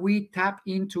how we tap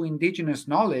into indigenous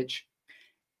knowledge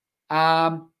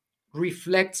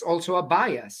reflects also a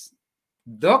bias.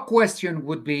 The question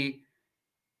would be,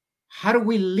 how do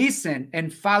we listen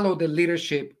and follow the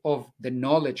leadership of the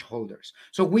knowledge holders?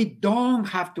 So we don't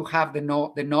have to have the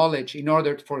knowledge in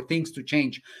order for things to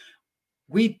change.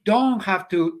 We don't have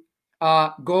to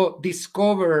go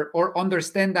discover or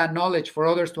understand that knowledge for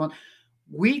others to.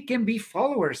 We can be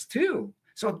followers too.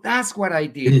 So that's what I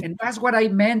did. And that's what I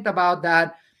meant about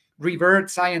that revered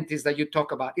scientist that you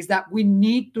talk about, is that we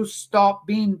need to stop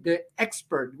being the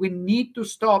expert. We need to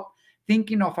stop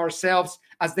thinking of ourselves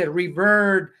as the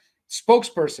revered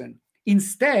spokesperson.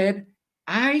 Instead,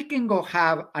 I can go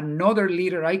have another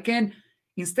leader. I can,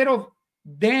 instead of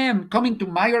them coming to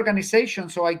my organization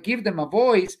so I give them a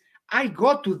voice, I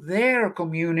go to their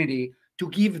community to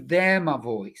give them a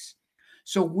voice.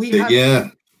 So we have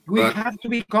to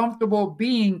be comfortable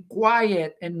being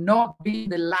quiet and not being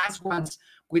the last ones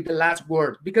with the last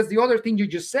word. Because the other thing you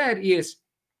just said is,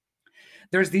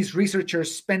 there's these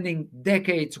researchers spending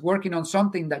decades working on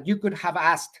something that you could have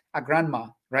asked a grandma,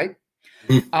 right?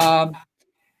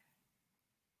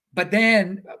 But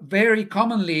then very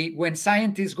commonly when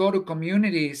scientists go to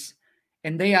communities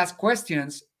and they ask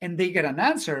questions and they get an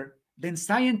answer, then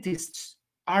scientists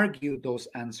argue those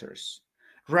answers,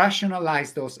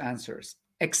 rationalize those answers,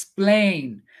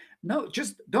 explain. No,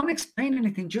 just don't explain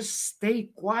anything. Just stay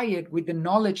quiet with the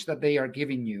knowledge that they are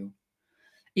giving you.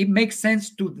 It makes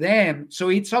sense to them. So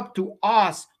it's up to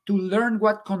us to learn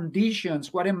what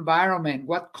conditions, what environment,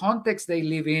 what context they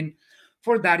live in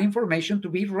for that information to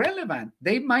be relevant.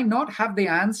 They might not have the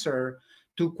answer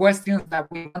to questions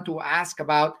that we want to ask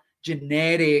about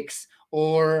genetics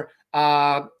or,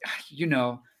 that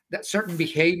certain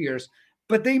behaviors,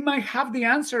 but they might have the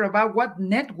answer about what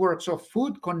networks of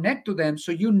food connect to them.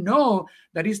 So you know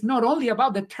that it's not only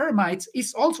about the termites,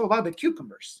 it's also about the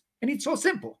cucumbers. And it's so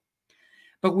simple.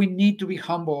 But we need to be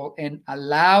humble and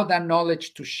allow that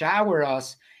knowledge to shower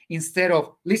us instead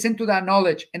of listen to that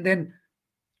knowledge and then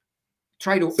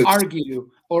try to argue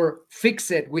or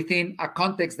fix it within a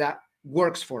context that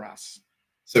works for us.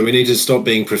 So we need to stop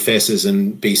being professors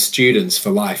and be students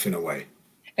for life in a way.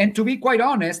 And to be quite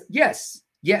honest, yes.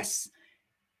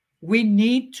 We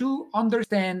need to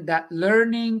understand that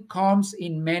learning comes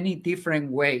in many different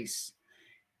ways.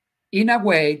 In a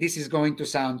way, this is going to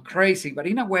sound crazy, but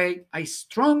in a way, I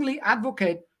strongly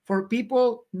advocate for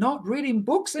people not reading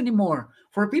books anymore,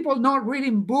 for people not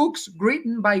reading books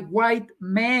written by white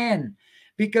men,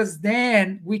 because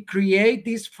then we create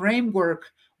this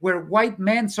framework where white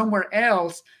men somewhere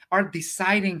else are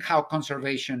deciding how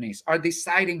conservation is, are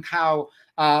deciding how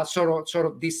sort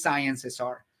of these sciences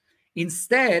are.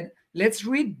 Instead, let's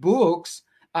read books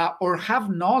or have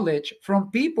knowledge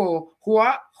from people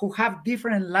who have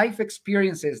different life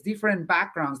experiences, different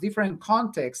backgrounds, different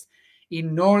contexts,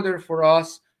 in order for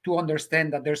us to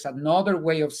understand that there's another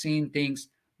way of seeing things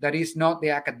that is not the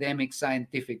academic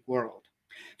scientific world.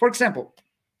 For example,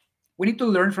 we need to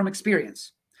learn from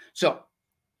experience. So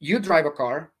you drive a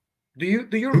car. Do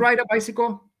you ride a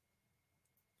bicycle?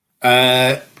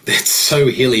 It's so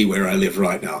hilly where I live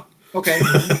right now. Okay.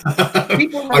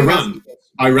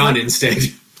 I run instead.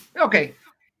 Okay.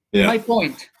 Yeah.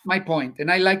 My point,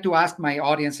 and I like to ask my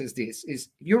audiences this, is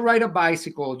you ride a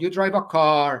bicycle, you drive a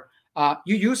car,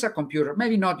 you use a computer,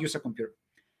 maybe not use a computer.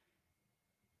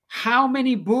 How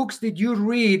many books did you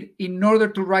read in order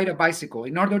to ride a bicycle,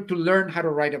 in order to learn how to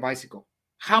ride a bicycle?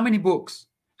 How many books?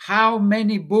 How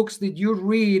many books did you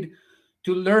read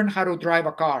to learn how to drive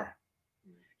a car?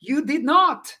 You did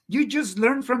not. You just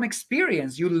learned from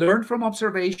experience. You learned from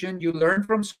observation. You learned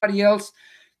from somebody else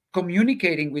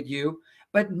communicating with you.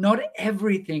 But not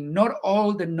everything, not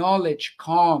all the knowledge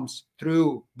comes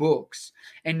through books.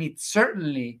 And it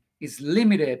certainly is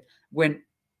limited when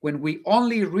we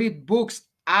only read books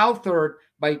authored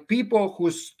by people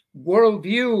whose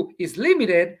worldview is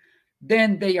limited,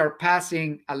 then they are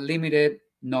passing a limited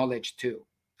knowledge too.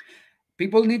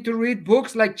 People need to read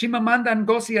books like Chimamanda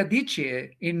Ngozi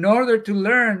Adichie in order to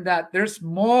learn that there's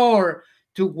more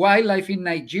to wildlife in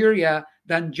Nigeria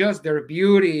than just their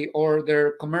beauty or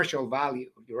their commercial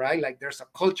value, right? Like there's a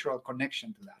cultural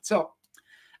connection to that. So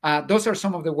those are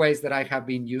some of the ways that I have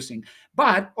been using.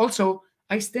 But also,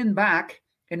 I stand back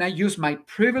and I use my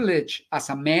privilege as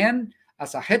a man,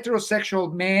 as a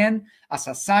heterosexual man, as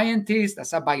a scientist,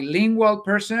 as a bilingual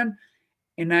person.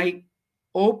 And I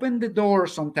open the door.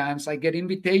 Sometimes I get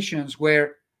invitations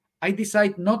where I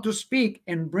decide not to speak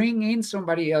and bring in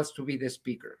somebody else to be the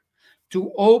speaker,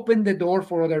 to open the door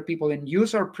for other people and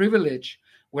use our privilege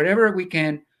wherever we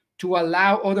can to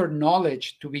allow other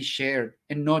knowledge to be shared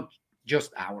and not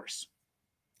just ours.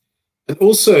 And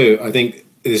also, I think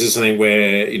this is something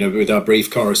where, you know, with our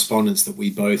brief correspondence that we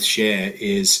both share,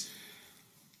 is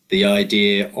the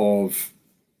idea of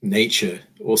nature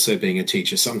also being a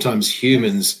teacher. Sometimes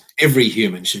humans, every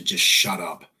human should just shut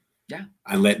up, yeah,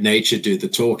 and let nature do the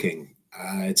talking.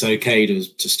 It's okay to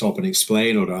stop and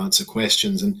explain or to answer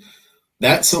questions. And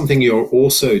that's something you're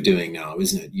also doing now,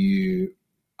 isn't it? You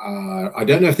I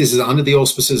don't know if this is under the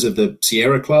auspices of the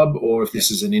Sierra Club or if this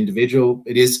is an individual.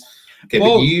 It is. Okay,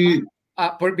 both. but you...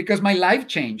 because my life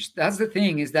changed. That's the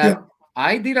thing, is that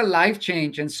I did a life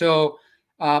change. And so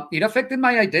it affected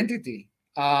my identity.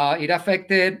 It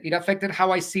affected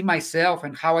how I see myself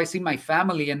and how I see my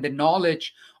family and the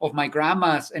knowledge of my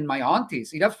grandmas and my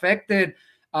aunties. It affected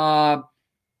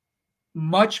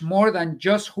much more than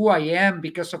just who I am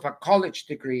because of a college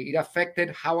degree. It affected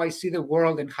how I see the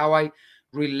world and how I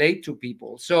relate to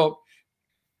people. So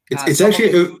it's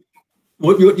actually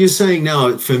what you're saying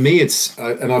now. For me, it's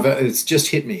it's just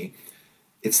hit me.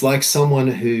 It's like someone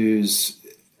who's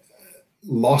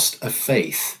lost a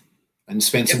faith and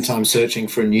spent some time searching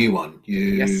for a new one.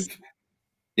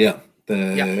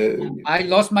 I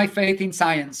lost my faith in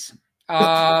science.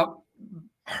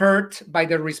 Hurt by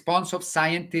the response of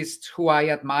scientists who I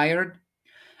admired,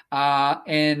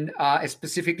 and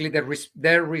specifically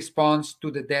their response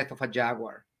to the death of a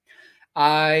jaguar.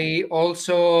 I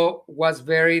also was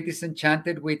very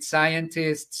disenchanted with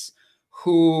scientists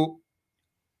who,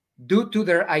 due to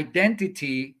their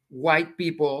identity, white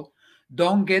people,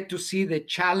 don't get to see the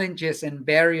challenges and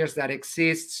barriers that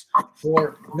exists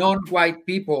for non-white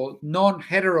people,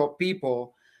 non-hetero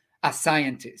people as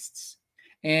scientists.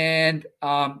 And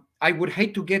I would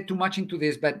hate to get too much into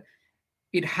this, but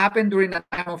it happened during a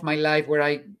time of my life where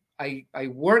I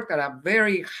worked at a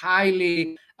very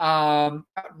highly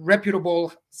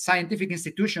reputable scientific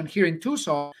institution here in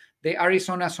Tucson, the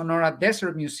Arizona Sonora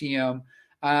Desert Museum.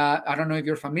 I don't know if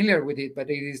you're familiar with it,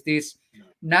 but it is this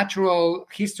natural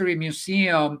history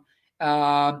museum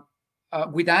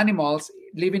with animals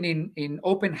living in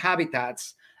open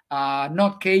habitats,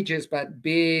 not cages, but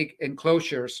big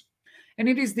enclosures. And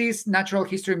it is this natural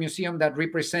history museum that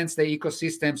represents the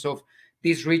ecosystems of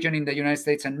this region in the United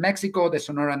States and Mexico, the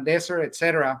Sonoran Desert,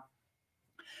 etc.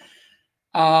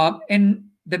 And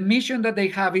the mission that they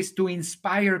have is to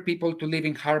inspire people to live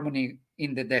in harmony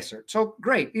in the desert. So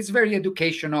great. It's very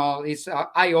educational. It's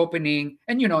eye-opening.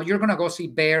 And, you know, you're going to go see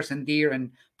bears and deer and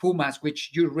pumas,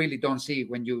 which you really don't see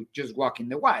when you just walk in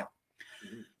the wild.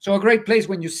 Mm-hmm. So a great place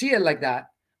when you see it like that.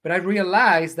 But I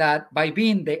realized that by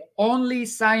being the only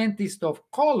scientist of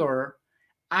color,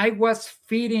 I was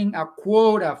feeding a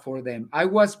quota for them. I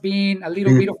was being a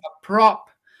little bit of a prop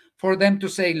for them to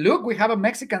say, look, we have a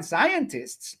Mexican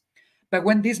scientist. But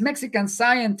when this Mexican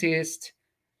scientist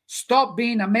stopped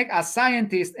being a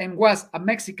scientist and was a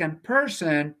Mexican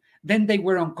person, then they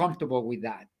were uncomfortable with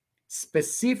that,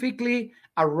 specifically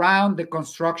around the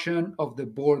construction of the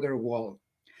border wall,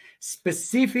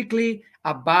 specifically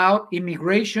about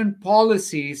immigration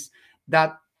policies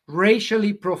that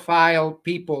racially profile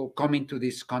people coming to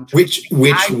this country.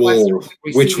 Which wall?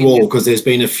 Because there's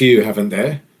been a few, haven't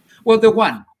there? Well, the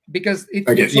one, because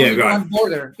it's only one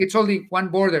border. It's only one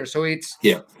border, so it's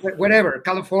whatever,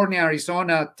 California,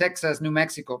 Arizona, Texas, New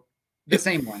Mexico, the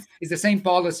same one. It's the same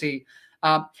policy.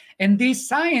 And these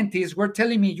scientists were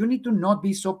telling me, you need to not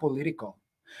be so political.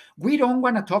 We don't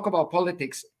want to talk about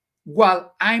politics.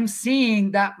 While I'm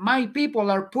seeing that my people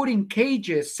are put in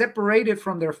cages, separated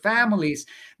from their families,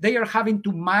 they are having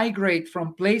to migrate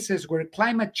from places where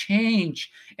climate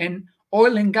change and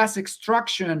oil and gas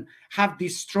extraction have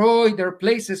destroyed their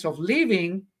places of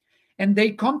living, and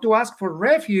they come to ask for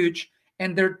refuge,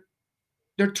 and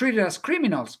they're treated as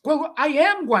criminals. Well, I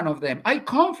am one of them. I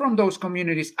come from those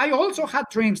communities. I also had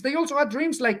dreams. They also had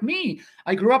dreams like me.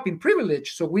 I grew up in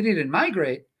privilege, so we didn't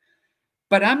migrate.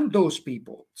 But I'm those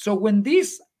people. So when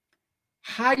this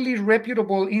highly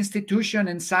reputable institution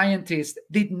and scientists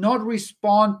did not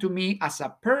respond to me as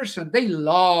a person, they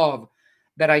love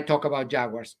that I talk about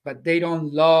jaguars, but they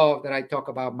don't love that I talk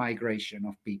about migration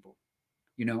of people,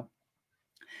 you know?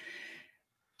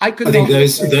 I think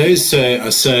those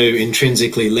are so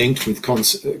intrinsically linked with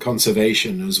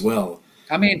conservation as well.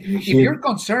 I mean, if you're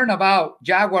concerned about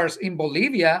jaguars in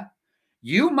Bolivia,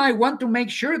 You might want to make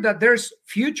sure that there's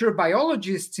future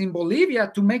biologists in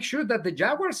Bolivia to make sure that the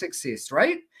jaguars exist,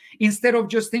 right? Instead of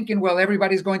just thinking, well,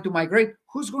 everybody's going to migrate.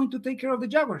 Who's going to take care of the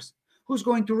jaguars? Who's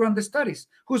going to run the studies?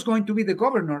 Who's going to be the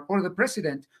governor or the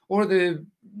president or the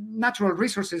natural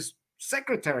resources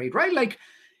secretary, right? Like,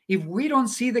 if we don't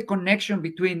see the connection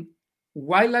between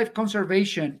wildlife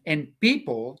conservation and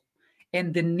people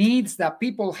and the needs that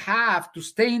people have to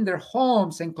stay in their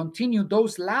homes and continue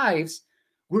those lives,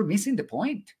 we're missing the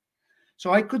point.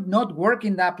 So I could not work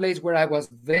in that place where I was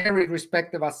very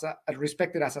respected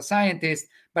as a scientist,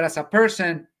 but as a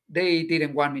person, they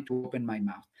didn't want me to open my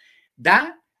mouth.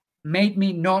 That made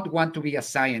me not want to be a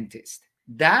scientist.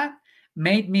 That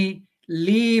made me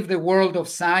leave the world of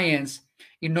science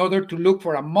in order to look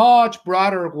for a much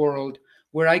broader world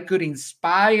where I could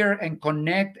inspire and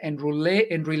connect and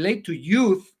relate to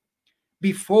youth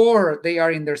before they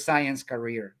are in their science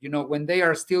career, you know, when they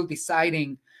are still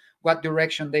deciding what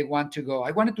direction they want to go.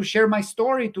 I wanted to share my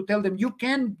story to tell them you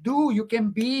can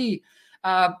be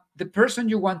the person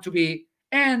you want to be,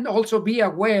 and also be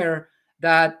aware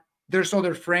that there's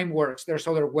other frameworks, there's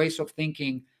other ways of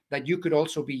thinking that you could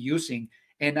also be using,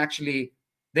 and actually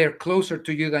they're closer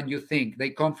to you than you think. They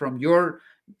come from your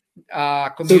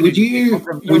community. So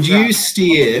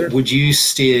would you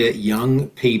steer young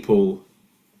people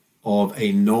of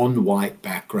a non-white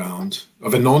background,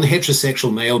 of a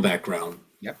non-heterosexual male background,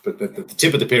 yep, but the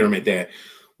tip of the pyramid there,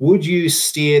 would you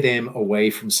steer them away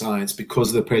from science because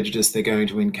of the prejudice they're going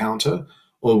to encounter,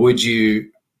 or would you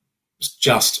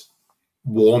just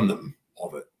warn them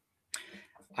of it?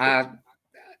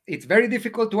 It's very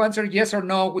difficult to answer yes or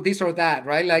no with this or that,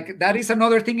 right? Like, that is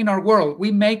another thing in our world. We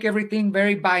make everything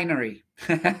very binary,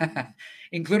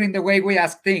 including the way we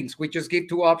ask things. We just give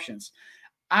two options.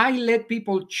 I let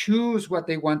people choose what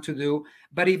they want to do,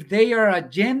 but if they are a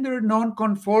gender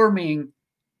non-conforming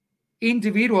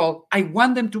individual, I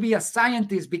want them to be a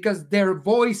scientist because their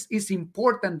voice is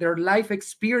important, their life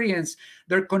experience,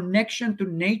 their connection to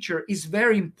nature is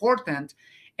very important,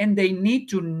 and they need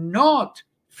to not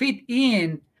fit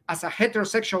in as a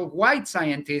heterosexual white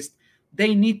scientist.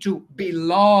 They need to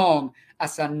belong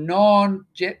as a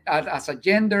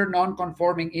gender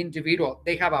non-conforming individual.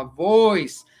 They have a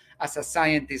voice as a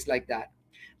scientist like that.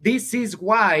 This is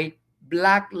why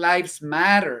Black Lives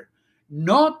Matter,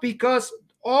 not because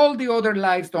all the other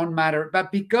lives don't matter,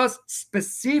 but because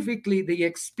specifically the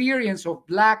experience of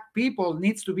Black people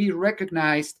needs to be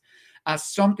recognized as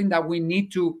something that we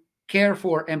need to care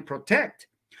for and protect.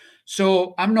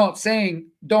 So I'm not saying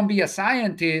don't be a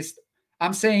scientist.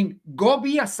 I'm saying go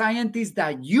be a scientist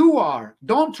that you are.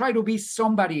 Don't try to be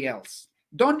somebody else.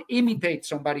 Don't imitate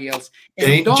somebody else.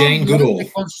 And don't let the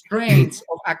constraints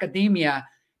of academia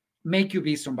make you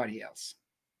be somebody else.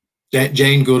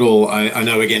 Jane Goodall, I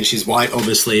know, again, she's white,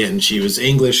 obviously, and she was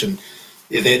English, and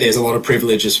there's a lot of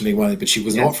privileges from being white, but she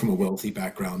was not from a wealthy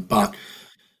background. But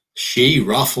she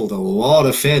ruffled a lot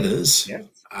of feathers. Yes.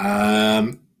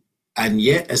 And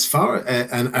yet, as far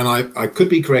and I could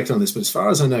be correct on this, but as far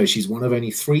as I know, she's one of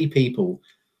only 3 people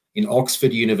in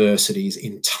Oxford University's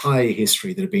entire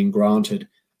history that have been granted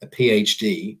a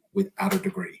PhD without a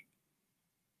degree.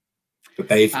 But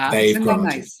they've granted.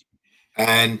 Nice?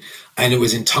 And it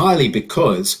was entirely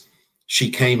because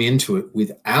she came into it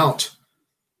without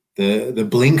the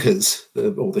blinkers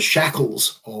or the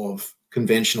shackles of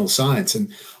conventional science.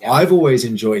 And I've always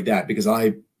enjoyed that because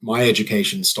my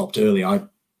education stopped early. A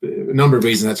number of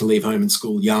reasons I had to leave home and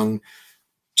school young,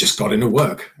 just got into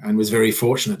work and was very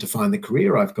fortunate to find the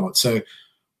career I've got. So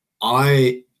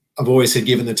I've always said,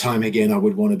 given the time again, I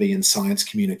would want to be in science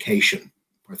communication.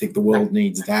 I think the world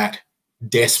needs that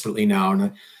desperately now.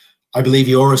 And I believe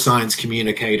you're a science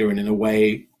communicator, and in a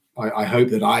way, I hope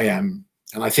that I am.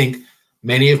 And I think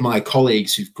many of my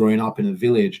colleagues who've grown up in a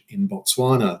village in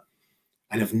Botswana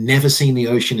and have never seen the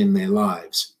ocean in their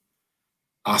lives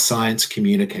are science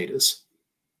communicators.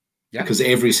 Yeah. Because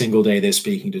every single day they're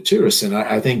speaking to tourists. And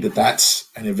I think that that's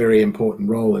a very important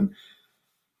role. And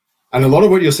a lot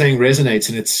of what you're saying resonates,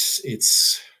 and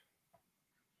it's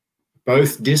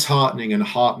both disheartening and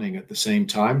heartening at the same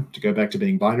time, to go back to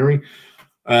being binary,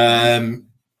 to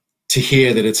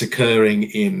hear that it's occurring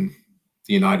in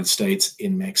the United States,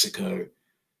 in Mexico,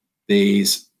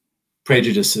 these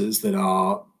prejudices that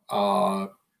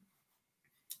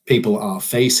people are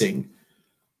facing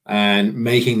and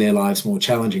making their lives more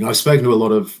challenging. I've spoken to a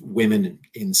lot of women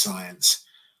in science,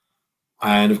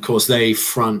 and of course they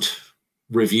front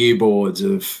review boards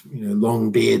of long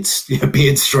beards,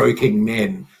 beard stroking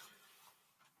men.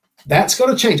 That's got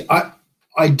to change.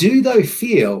 I do though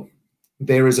feel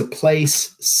there is a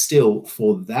place still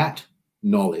for that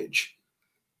knowledge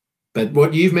But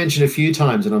what you've mentioned a few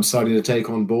times, and I'm starting to take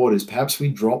on board, is perhaps we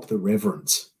drop the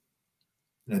reverence.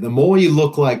 You know, the more you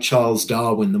look like Charles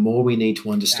Darwin, the more we need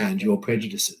to understand your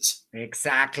prejudices.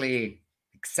 Exactly.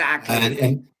 Exactly.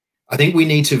 And I think we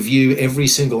need to view every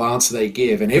single answer they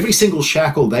give and every single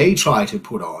shackle they try to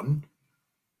put on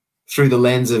through the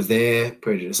lens of their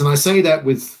prejudice. And I say that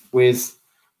with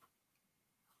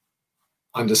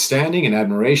understanding and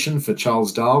admiration for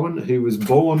Charles Darwin, who was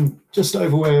born just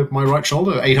over where my right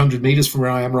shoulder, 800 meters from where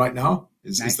I am right now,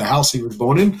 is the house he was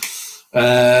born in.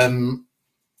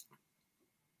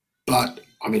 But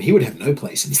I mean, he would have no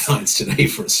place in science today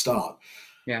for a start.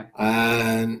 Yeah.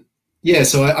 And yeah,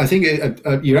 so I think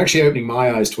you're actually opening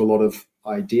my eyes to a lot of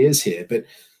ideas here. But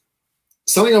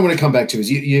something I want to come back to is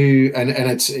you and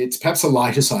it's perhaps a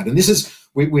lighter side. And this is,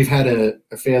 we've had a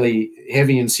fairly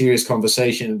heavy and serious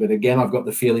conversation, but again, I've got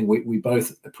the feeling we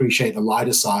both appreciate the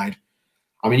lighter side.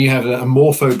 I mean, you have a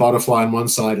morpho butterfly on one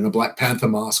side and a Black Panther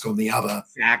mask on the other.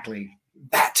 Exactly.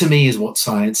 That to me is what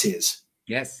science is.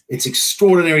 Yes. It's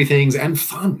extraordinary things and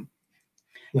fun.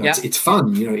 You know, yeah. It's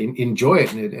fun, you know, enjoy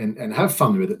it and have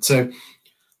fun with it. So there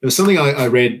was something I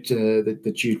read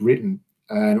that you'd written,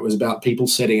 and it was about people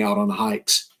setting out on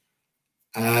hikes.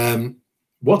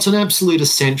 What's an absolute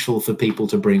essential for people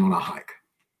to bring on a hike?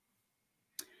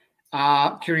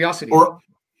 Curiosity. Or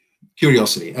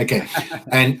curiosity, okay.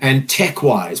 and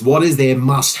tech-wise, what is their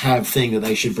must-have thing that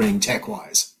they should bring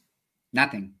tech-wise?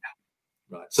 Nothing.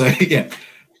 Right. So yeah,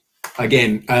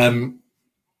 again,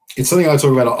 it's something I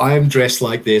talk about. I am dressed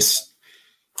like this.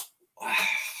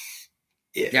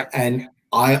 Yeah. Yep. And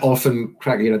I often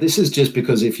crack, you know, this is just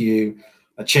because if you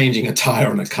are changing a tire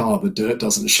on a car, the dirt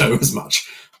doesn't show as much.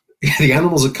 The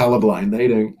animals are colorblind. They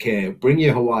don't care. Bring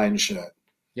your Hawaiian shirt.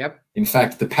 Yep. In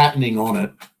fact, the patterning on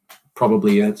it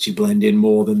probably lets you blend in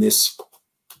more than this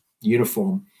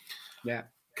uniform. Yeah.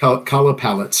 Color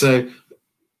palette. So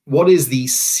what is the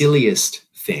silliest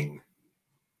thing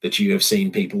that you have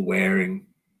seen people wearing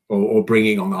or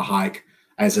bringing on a hike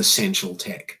as essential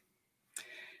tech?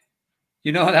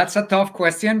 You know, that's a tough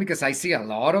question because I see a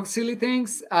lot of silly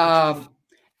things.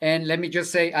 And let me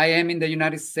just say, I am in the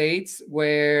United States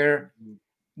where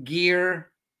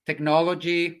gear,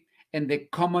 technology, and the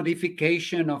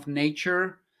commodification of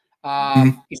nature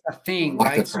is a thing,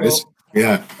 right? So,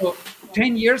 yeah. So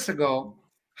 10 years ago,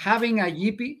 having a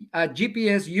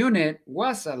GPS unit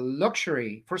was a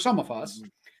luxury for some of us.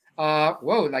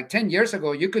 Like 10 years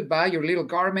ago, you could buy your little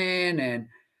Garmin and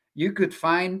you could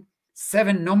find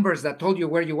 7 numbers that told you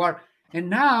where you are. And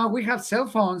now we have cell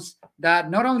phones that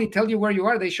not only tell you where you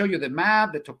are, they show you the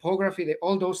map, the topography,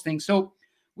 all those things. So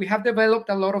we have developed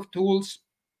a lot of tools,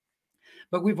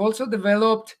 but we've also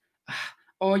developed,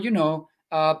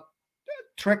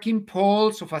 trekking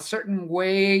poles of a certain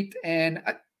weight and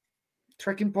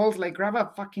trekking poles, like grab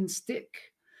a fucking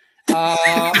stick.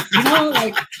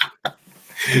 Like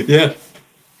yeah.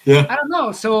 I don't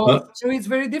know. So it's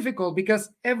very difficult because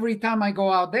every time I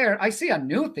go out there, I see a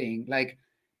new thing. Like,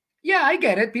 yeah, I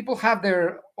get it. People have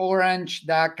their orange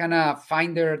that kind of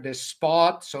find their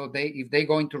spot. So if they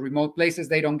go into remote places,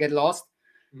 they don't get lost.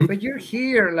 Mm-hmm. But you're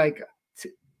here like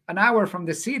an hour from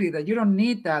the city that you don't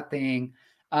need that thing.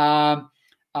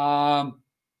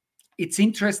 It's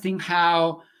interesting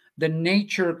how the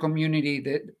nature community,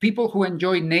 the people who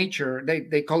enjoy nature,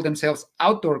 they call themselves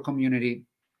outdoor community.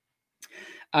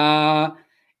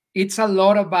 It's a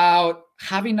lot about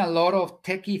having a lot of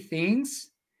techie things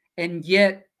and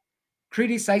yet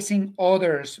criticizing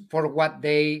others for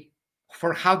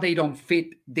how they don't fit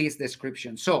this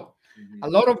description. So a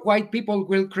lot of white people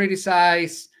will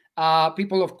criticize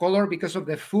people of color because of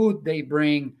the food they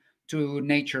bring to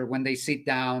nature when they sit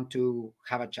down to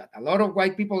have a chat. A lot of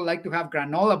white people like to have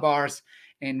granola bars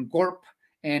and gorp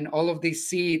and all of these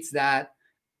seeds that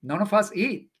none of us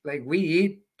eat. Like we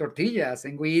eat tortillas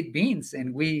and we eat beans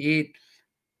and we eat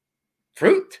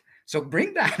fruit. So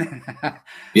bring that.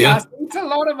 Yeah. So it's a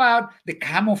lot about the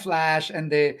camouflage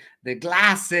and the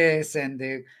glasses and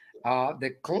the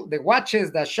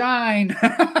watches that shine,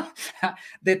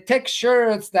 the tech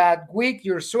shirts that wick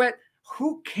your sweat.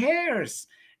 Who cares?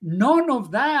 None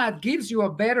of that gives you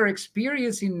a better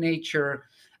experience in nature.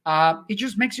 It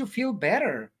just makes you feel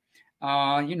better.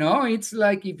 It's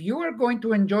like if you are going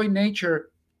to enjoy nature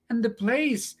and the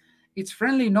place, it's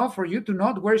friendly enough for you to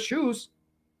not wear shoes,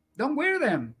 don't wear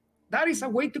them. That is a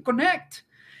way to connect.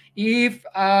 If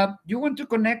you want to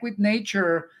connect with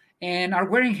nature and are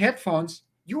wearing headphones,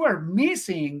 you are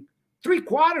missing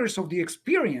 3/4 of the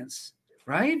experience,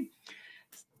 right?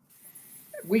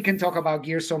 We can talk about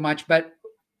gear so much, but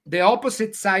the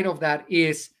opposite side of that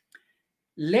is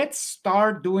let's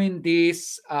start doing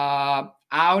this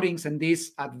outings and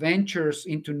these adventures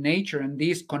into nature and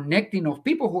this connecting of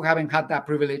people who haven't had that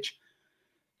privilege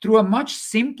through a much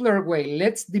simpler way.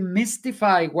 Let's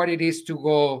demystify what it is to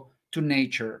go to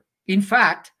nature. In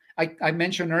fact, I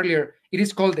mentioned earlier, it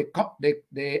is called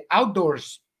the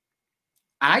outdoors.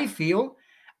 I feel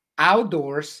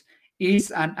outdoors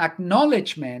is an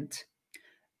acknowledgement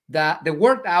that the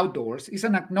word outdoors is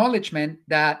an acknowledgement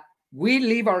that we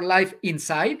live our life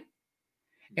inside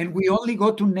and we only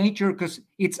go to nature because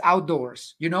it's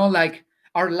outdoors. You know, like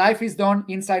our life is done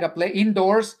inside a place,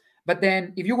 indoors, but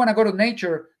then if you want to go to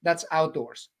nature, that's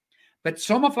outdoors. But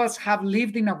some of us have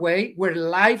lived in a way where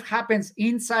life happens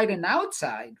inside and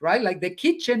outside, right? Like the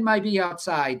kitchen might be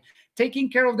outside, taking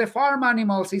care of the farm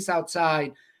animals is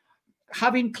outside,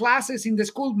 having classes in the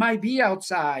school might be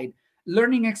outside,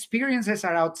 learning experiences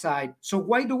are outside. So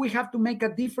why do we have to make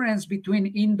a difference between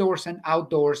indoors and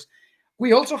outdoors?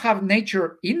 We also have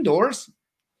nature indoors.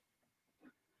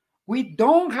 We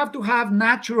don't have to have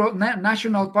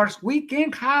national parks. We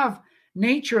can have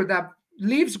nature that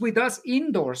lives with us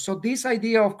indoors. So this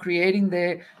idea of creating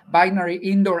the binary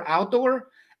indoor-outdoor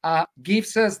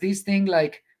gives us this thing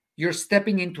like you're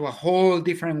stepping into a whole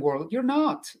different world. You're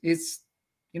not. It's,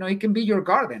 you know, it can be your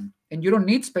garden, and you don't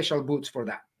need special boots for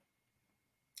that.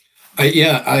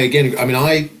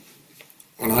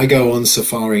 When I go on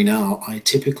safari now, I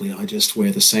just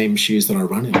wear the same shoes that I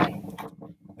run in.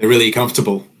 They're really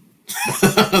comfortable.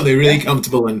 They're really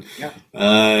comfortable, and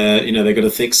you know, they've got a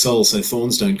thick sole so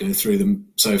thorns don't go through them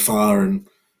so far, and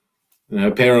you know,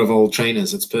 a pair of old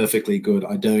trainers, it's perfectly good.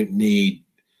 I don't need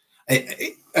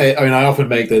I often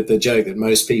make the joke that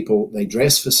most people, they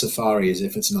dress for safari as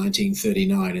if it's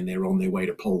 1939 and they're on their way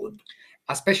to Poland.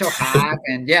 A special hat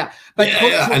and but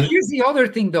here's the other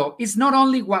thing though. It's not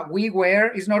only what we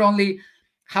wear, it's not only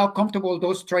how comfortable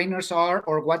those trainers are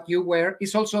or what you wear,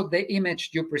 it's also the image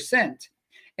you present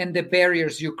and the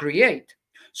barriers you create.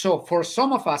 So for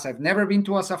some of us, I've never been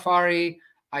to a safari.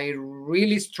 I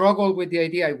really struggle with the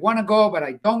idea. I want to go, but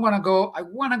I don't want to go. I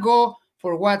want to go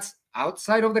for what's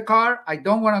outside of the car. I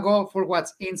don't want to go for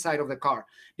what's inside of the car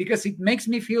because it makes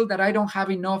me feel that I don't have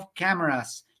enough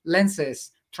cameras,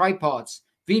 lenses, tripods,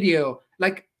 video.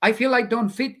 Like I feel I don't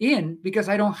fit in because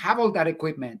I don't have all that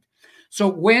equipment. So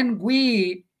when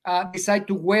we decide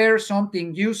to wear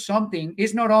something, use something,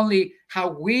 it's not only how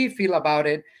we feel about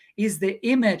it, it's the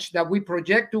image that we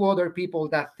project to other people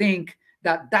that think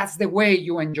that that's the way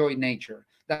you enjoy nature.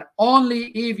 That only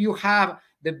if you have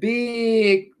the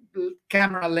big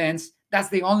camera lens, that's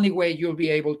the only way you'll be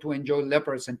able to enjoy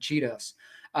leopards and cheetahs.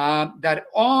 That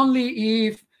only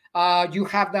if you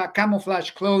have that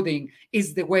camouflage clothing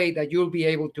is the way that you'll be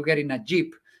able to get in a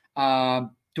Jeep to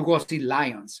go see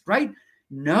lions, right?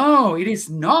 No, it is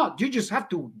not. You just have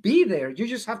to be there. You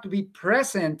just have to be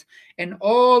present. And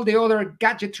all the other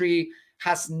gadgetry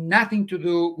has nothing to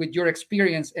do with your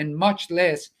experience and much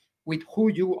less with who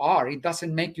you are. It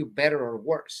doesn't make you better or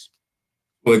worse.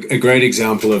 Well, a great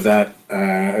example of that,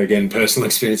 again, personal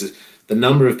experiences, the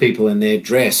number of people in there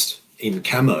dressed in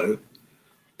camo,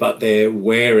 but they're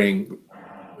wearing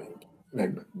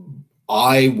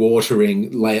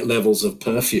eye-watering levels of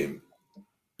perfume.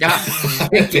 Yeah.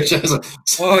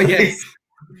 Oh, yes.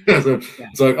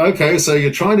 It's like, okay, so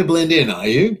you're trying to blend in, are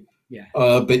you? Yeah.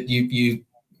 But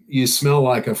you smell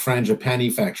like a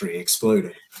frangipani factory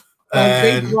exploded.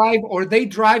 Or they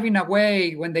drive in a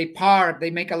way when they park,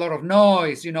 they make a lot of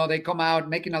noise. You know, they come out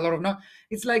making a lot of noise.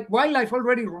 It's like wildlife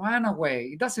already ran away.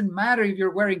 It doesn't matter if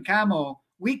you're wearing camo.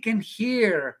 We can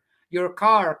hear your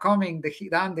car coming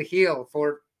down the hill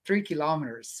for 3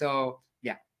 kilometers. So,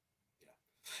 yeah.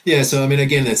 Yeah. So, I mean,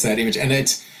 again, that's that image. And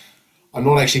I'm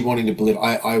not actually wanting to believe,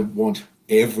 I want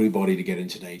everybody to get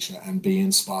into nature and be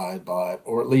inspired by it,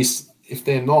 or at least if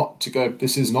they're not, to go,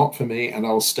 this is not for me and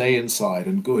I'll stay inside,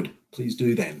 and good. Please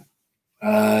do then.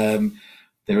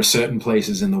 There are certain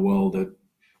places in the world that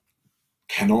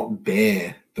cannot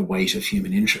bear the weight of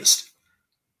human interest.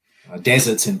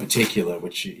 Deserts in particular,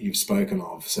 which you've spoken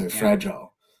of, so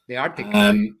fragile. The Arctic.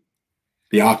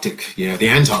 The Arctic, the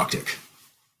Antarctic.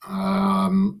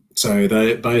 So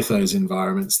both those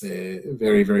environments, they're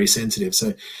very, very sensitive.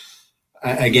 So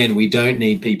again, we don't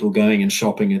need people going and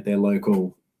shopping at their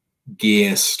local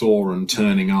gear store and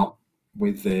turning up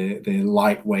with their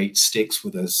lightweight sticks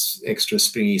with this extra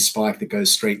springy spike that goes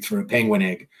straight through a penguin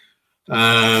egg.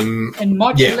 And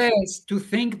much less to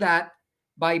think that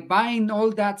by buying all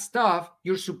that stuff,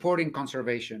 you're supporting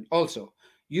conservation. Also,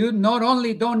 you not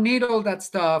only don't need all that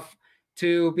stuff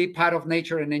to be part of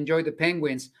nature and enjoy the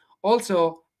penguins,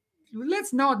 also,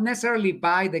 let's not necessarily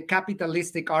buy the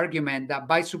capitalistic argument that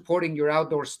by supporting your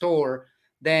outdoor store,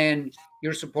 then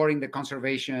you're supporting the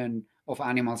conservation of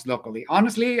animals locally.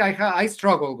 Honestly, I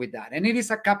struggle with that. And it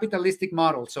is a capitalistic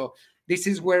model. So this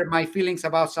is where my feelings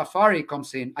about safari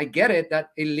comes in. I get it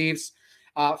that it leaves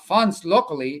funds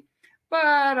locally,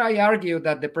 but I argue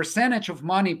that the percentage of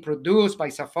money produced by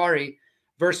safari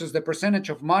versus the percentage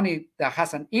of money that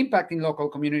has an impact in local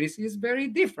communities is very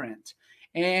different.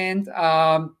 And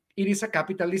it is a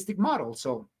capitalistic model.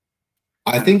 So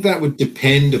I think that would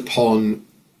depend upon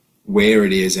where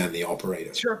it is and the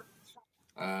operator. sure.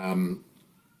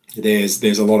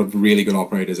 There's a lot of really good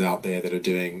operators out there that are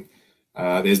doing.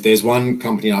 There's one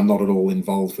company, I'm not at all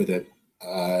involved with it.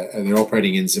 They're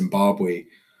operating in Zimbabwe,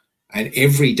 and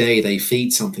every day they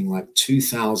feed something like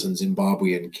 2,000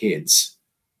 Zimbabwean kids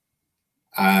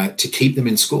to keep them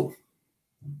in school.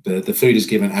 The food is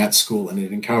given at school, and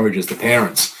it encourages the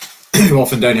parents who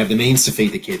often don't have the means to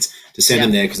feed the kids to send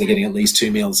them there because they're getting at least 2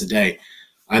 meals a day.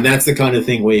 And that's the kind of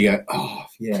thing where you go, oh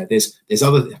yeah, there's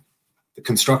other, the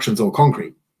construction's all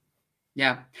concrete.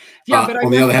 Yeah. But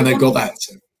on the other hand, they've got that.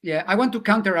 So. Yeah, I want to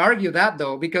counter argue that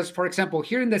though, because for example,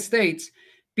 here in the States,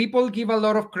 people give a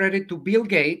lot of credit to Bill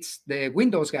Gates, the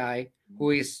Windows guy,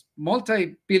 who is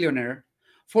multi-billionaire,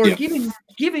 for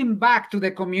giving back to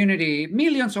the community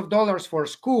millions of dollars for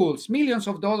schools, millions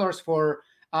of dollars for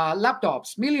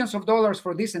laptops, millions of dollars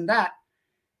for this and that.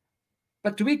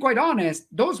 But to be quite honest,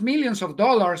 those millions of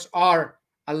dollars are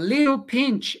a little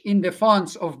pinch in the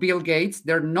funds of Bill Gates.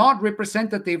 They're not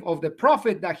representative of the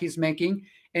profit that he's making.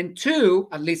 And two,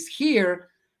 at least here,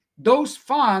 those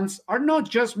funds are not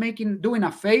just doing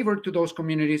a favor to those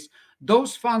communities.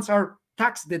 Those funds are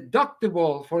tax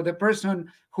deductible for the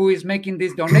person who is making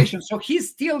this donation. So he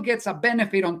still gets a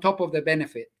benefit on top of the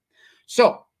benefit.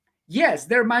 So yes,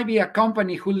 there might be a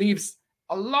company who leaves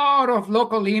a lot of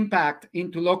local impact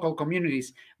into local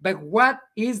communities, but what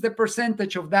is the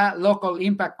percentage of that local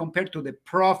impact compared to the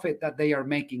profit that they are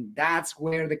making? That's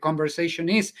where the conversation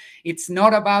is. It's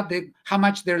not about how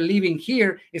much they're leaving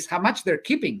here, it's how much they're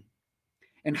keeping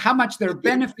and how much they're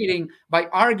benefiting by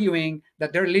arguing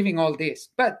that they're leaving all this.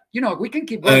 But you know, we can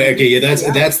keep going. Okay, yeah,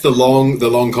 that's the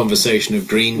long conversation of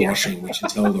greenwashing, which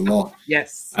is held a lot.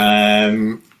 Yes.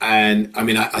 And I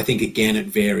mean, I think again it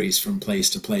varies from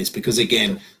place to place, because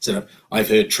again, so I've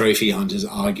heard trophy hunters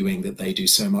arguing that they do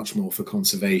so much more for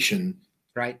conservation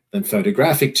than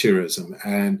photographic tourism,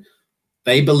 and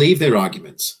they believe their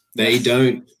arguments. They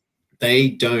don't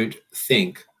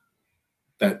think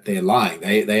that they're lying.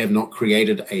 They have not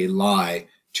created a lie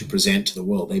to present to the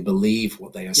world. They believe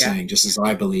what they are saying, just as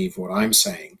I believe what I'm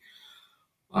saying.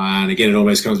 And again, it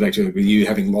always comes back to you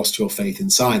having lost your faith in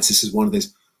science. This is one of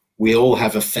those, we all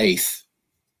have a faith.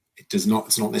 It's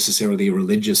not necessarily a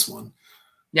religious one.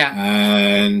 Yeah.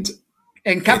 And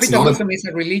capitalism is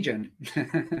a religion.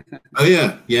 Oh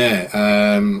yeah.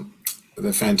 Yeah.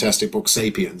 The fantastic book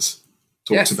Sapiens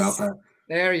talks about that.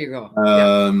 There you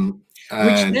go.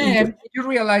 Which then you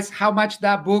realize how much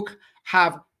that book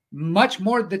have much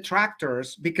more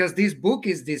detractors, because this book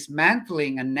is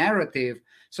dismantling a narrative.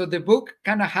 So the book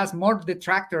kind of has more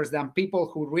detractors than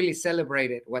people who really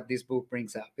celebrated what this book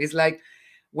brings up. It's like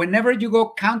whenever you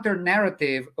go counter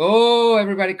narrative, oh,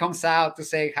 everybody comes out to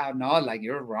say how no, like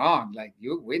you're wrong, like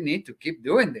we need to keep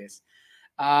doing this.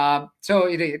 So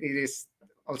it is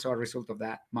also a result of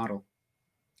that model.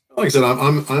 Like I said,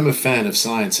 I'm a fan of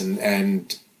science,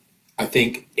 and I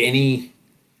think any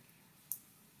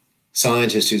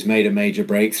scientist who's made a major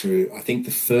breakthrough, I think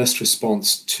the first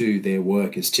response to their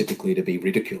work is typically to be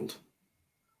ridiculed.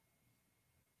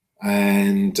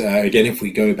 And again, if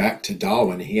we go back to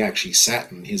Darwin, he actually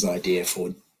sat on his idea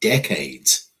for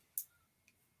decades.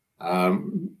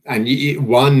 And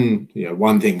one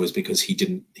thing was because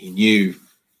he knew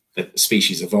that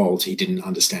species evolved. He didn't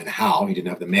understand how. He didn't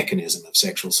have the mechanism of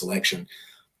sexual selection,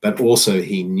 but also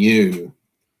he knew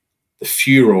the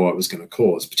furor it was going to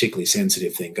cause, particularly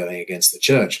sensitive thing going against the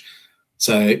church.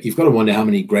 So you've got to wonder how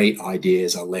many great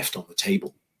ideas are left on the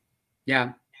table.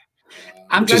 Yeah.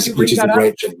 I'm glad you bring that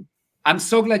up. I'm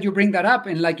so glad you bring that up.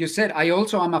 And like you said, I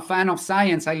also am a fan of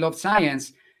science. I love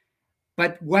science.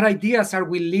 But what ideas are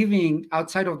we leaving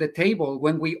outside of the table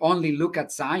when we only look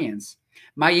at science?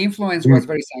 My influence was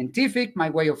very scientific. My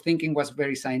way of thinking was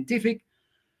very scientific.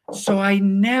 So I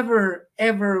never,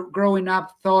 ever growing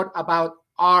up thought about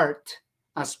art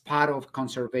as part of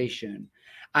conservation.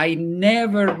 I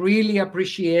never really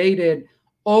appreciated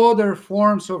other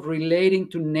forms of relating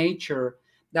to nature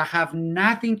that have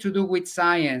nothing to do with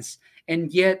science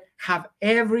and yet have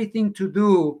everything to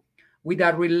do with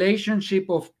that relationship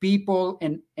of people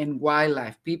and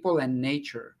wildlife, people and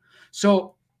nature.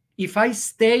 So if I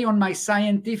stay on my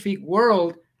scientific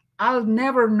world, I'll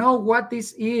never know what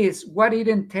this is, what it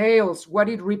entails, what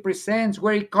it represents,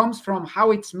 where it comes from,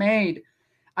 how it's made.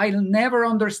 I'll never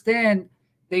understand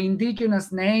the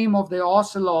indigenous name of the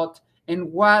ocelot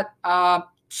and what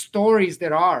stories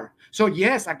there are. So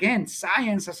yes, again,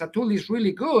 science as a tool is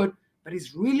really good, but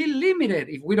it's really limited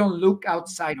if we don't look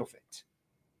outside of it.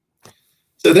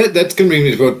 So that's going to bring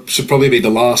me to what should probably be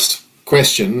the last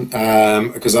question,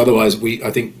 because otherwise I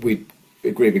think we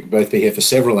agree we could both be here for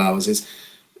several hours, is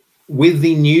with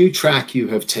the new track you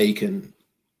have taken,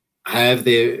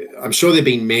 I'm sure there have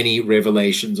been many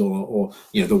revelations or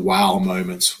the wow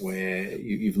moments where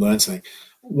you've learned something.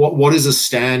 What is a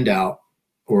standout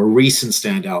or a recent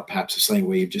standout, perhaps, of something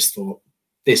where you've just thought,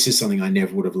 this is something I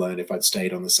never would have learned if I'd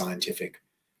stayed on the scientific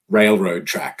railroad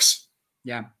tracks?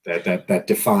 Yeah. That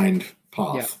defined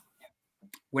path. Yeah.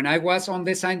 When I was on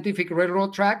the scientific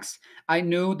railroad tracks, I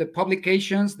knew the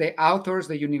publications, the authors,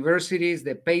 the universities,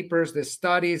 the papers, the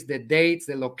studies, the dates,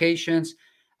 the locations.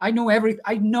 I know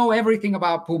everything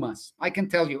about pumas. I can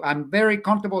tell you, I'm very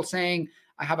comfortable saying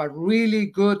I have a really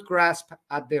good grasp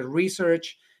at the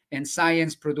research and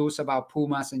science produced about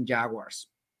pumas and jaguars.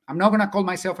 I'm not going to call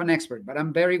myself an expert, but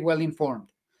I'm very well informed.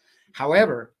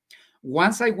 However,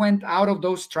 once I went out of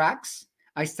those tracks,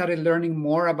 I started learning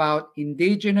more about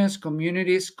indigenous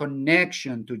communities'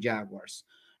 connection to jaguars,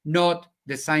 not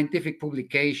the scientific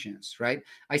publications, right?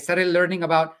 I started learning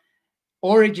about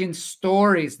origin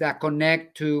stories that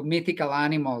connect to mythical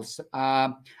animals.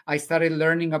 I started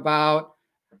learning about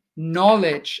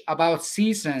knowledge about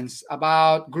seasons,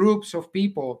 about groups of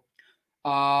people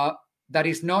that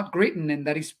is not written and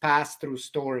that is passed through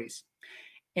stories.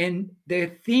 And the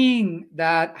thing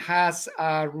that has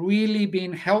really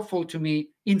been helpful to me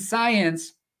in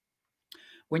science,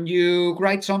 when you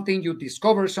write something, you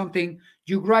discover something,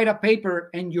 you write a paper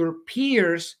and your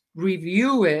peers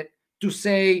review it to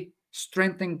say,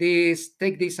 strengthen this,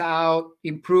 take this out,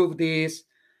 improve this.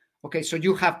 Okay, so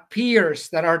you have peers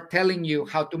that are telling you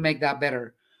how to make that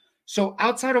better. So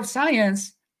outside of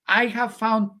science, I have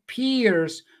found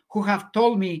peers who have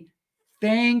told me,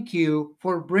 thank you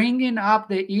for bringing up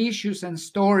the issues and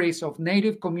stories of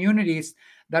Native communities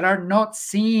that are not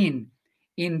seen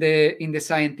in the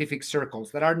scientific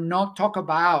circles, that are not talked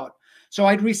about. So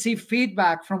I receive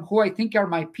feedback from who I think are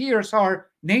my peers are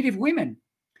Native women,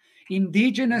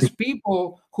 indigenous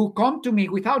people who come to me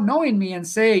without knowing me and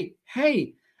say,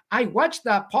 hey, I watched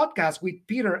that podcast with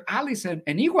Peter Allison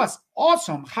and it was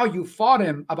awesome how you fought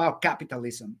him about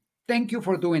capitalism. Thank you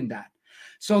for doing that.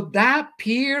 So that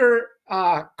peer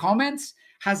comments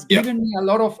has given me a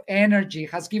lot of energy,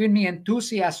 has given me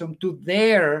enthusiasm to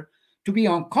be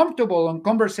uncomfortable on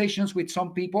conversations with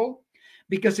some people,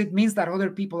 because it means that other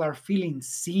people are feeling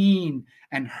seen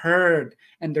and heard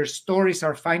and their stories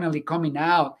are finally coming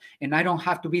out. And I don't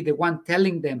have to be the one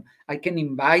telling them. I can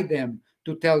invite them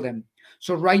to tell them.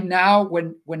 So right now,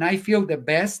 when I feel the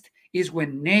best is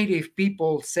when Native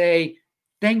people say,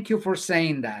 thank you for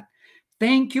saying that.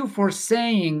 Thank you for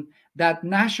saying that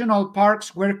national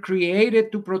parks were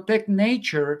created to protect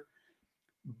nature,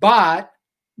 but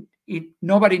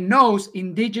nobody knows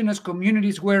indigenous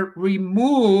communities were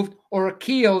removed or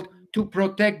killed to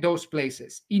protect those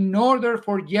places. In order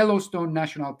for Yellowstone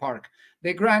National Park,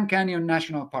 the Grand Canyon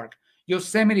National Park,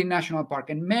 Yosemite National Park,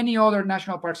 and many other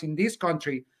national parks in this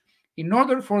country, in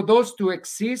order for those to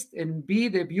exist and be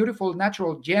the beautiful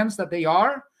natural gems that they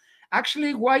are,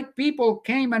 actually white people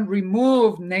came and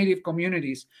removed Native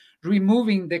communities,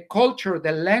 removing the culture,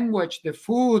 the language, the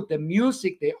food, the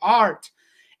music, the art,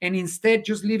 and instead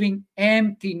just leaving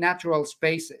empty natural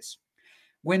spaces.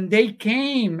 When they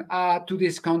came to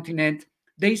this continent,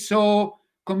 they saw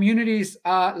communities,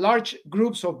 large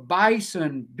groups of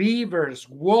bison, beavers,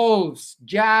 wolves,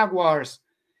 jaguars,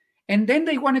 and then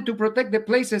they wanted to protect the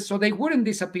places so they wouldn't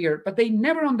disappear, but they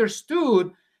never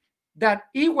understood that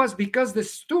it was because the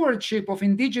stewardship of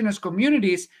indigenous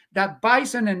communities that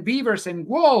bison and beavers and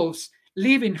wolves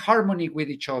live in harmony with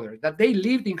each other, that they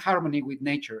lived in harmony with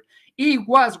nature. It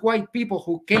was white people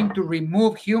who came to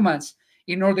remove humans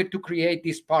in order to create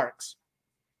these parks.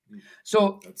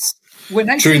 So that's when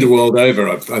I true say, the world over,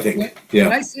 I think.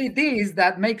 When I say this,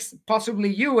 that makes possibly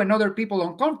you and other people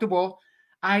uncomfortable,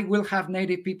 I will have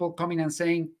Native people coming and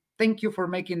saying, thank you for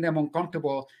making them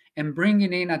uncomfortable and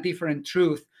bringing in a different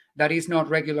truth that is not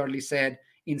regularly said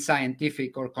in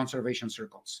scientific or conservation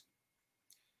circles.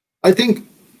 I think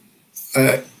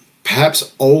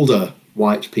perhaps older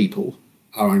white people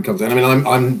are uncomfortable. I mean,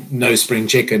 I'm no spring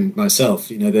chicken myself,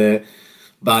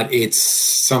 but it's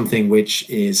something which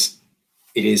is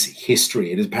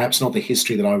history. It is perhaps not the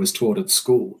history that I was taught at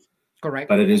school. Correct.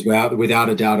 But it is without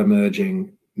a doubt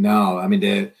emerging now. I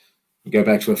mean, You go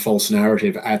back to a false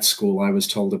narrative at school. I was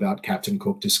told about Captain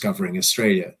Cook discovering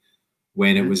Australia,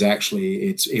 when it was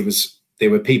actually, there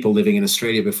were people living in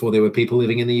Australia before there were people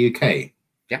living in the UK.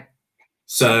 Yeah.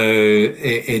 So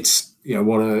it's, you know,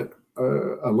 what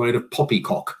a load of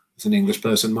poppycock, as an English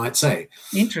person might say.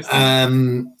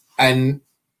 Interesting.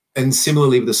 And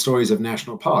similarly with the stories of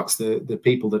national parks, the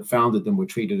people that founded them were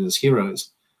treated as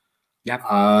heroes. Yep.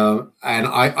 And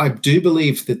I do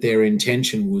believe that their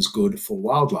intention was good for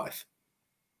wildlife.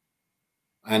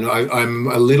 And I'm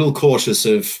a little cautious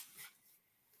of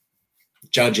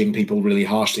judging people really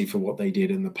harshly for what they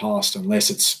did in the past, unless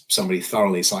it's somebody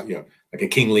thoroughly, like, you know, like a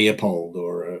King Leopold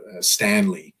or a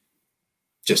Stanley,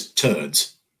 just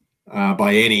turds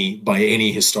by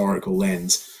any historical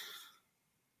lens.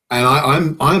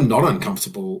 And I'm not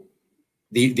uncomfortable.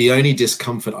 The only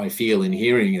discomfort I feel in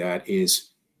hearing that is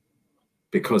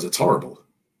because it's horrible.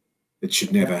 It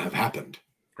should never have happened.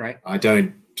 Right. I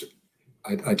don't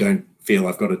feel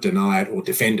I've got to deny it or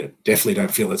defend it. Definitely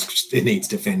don't feel it needs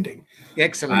defending.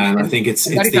 Excellent. And I think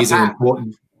these are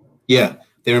important. Yeah,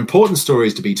 they're important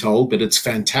stories to be told, but it's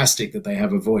fantastic that they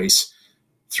have a voice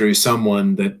through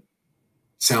someone that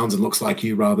sounds and looks like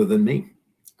you rather than me.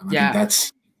 And I think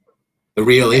that's the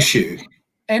real issue.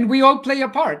 And we all play a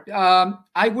part.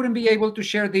 I wouldn't be able to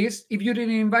share this if you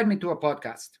didn't invite me to a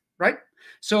podcast, right?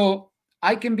 So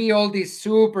I can be all this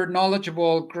super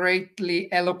knowledgeable, greatly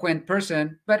eloquent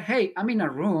person, but hey, I'm in a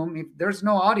room. If there's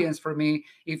no audience for me,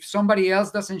 if somebody else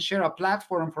doesn't share a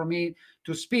platform for me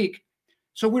to speak,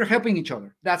 so we're helping each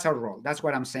other. That's our role. That's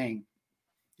what I'm saying.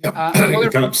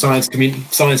 Yep. Science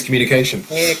communication.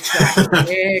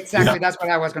 Exactly. Yeah. That's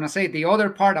what I was going to say. The other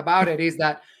part about it is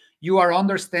that you are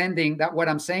understanding that what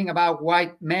I'm saying about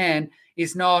white men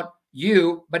is not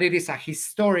you, but it is a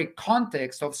historic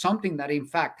context of something that in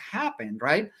fact happened,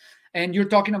 right? And you're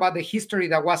talking about the history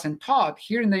that wasn't taught.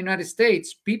 Here in the United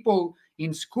States, people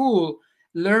in school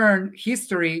learn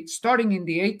history starting in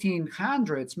the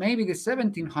 1800s, maybe the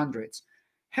 1700s.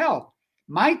 Hell,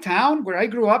 my town where I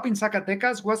grew up in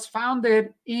Zacatecas was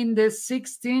founded in the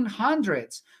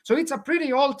 1600s. So it's a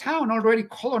pretty old town, already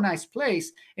colonized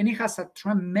place, and it has a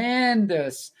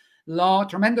tremendously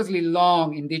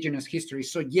long indigenous history.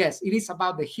 So yes, it is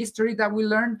about the history that we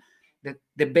learn,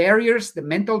 the barriers, the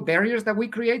mental barriers that we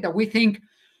create, that we think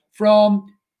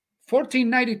from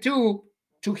 1492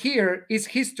 to here is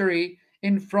history,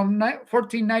 and from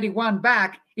 1491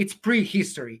 back, it's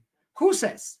prehistory. Who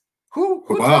says? Who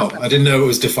wow, I didn't know it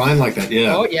was defined like that.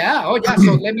 Yeah. Oh yeah.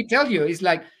 So let me tell you, it's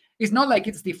not like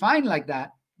it's defined like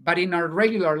that, but in our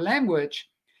regular language,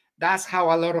 that's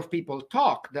how a lot of people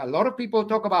talk. A lot of people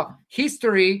talk about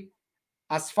history,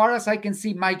 as far as I can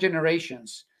see, my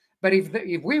generations. But if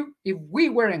we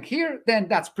weren't here, then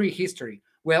that's prehistory.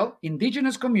 Well,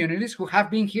 indigenous communities who have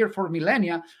been here for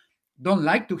millennia don't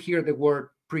like to hear the word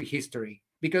prehistory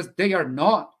because they are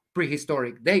not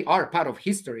prehistoric. They are part of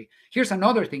history. Here's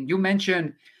another thing. You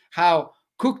mentioned how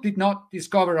Cook did not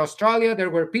discover Australia. There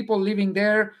were people living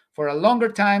there for a longer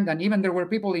time than even there were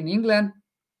people in England.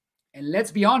 And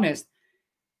let's be honest,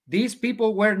 these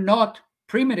people were not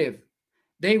primitive.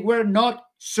 They were not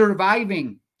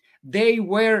surviving. They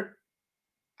were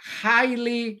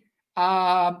highly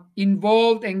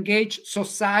involved, engaged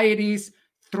societies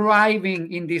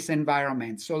thriving in this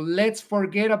environment. So let's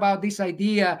forget about this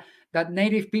idea that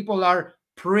Native people are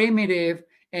primitive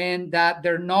and that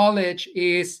their knowledge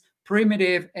is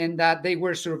primitive and that they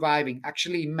were surviving.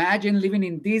 Actually, imagine living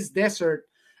in this desert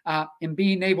and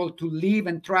being able to live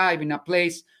and thrive in a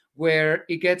place where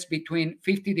it gets between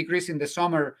 50 degrees in the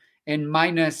summer and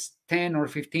minus 10 or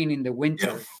 15 in the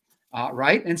winter,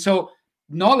 right? And so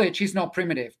knowledge is not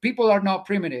primitive. People are not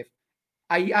primitive.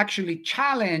 I actually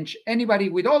challenge anybody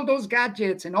with all those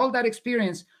gadgets and all that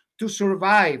experience to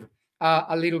survive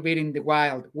a little bit in the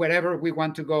wild, wherever we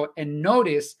want to go, and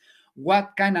notice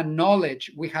what kind of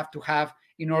knowledge we have to have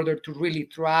in order to really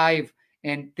thrive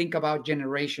and think about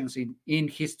generations in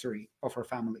history of our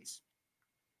families.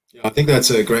 Yeah, I think that's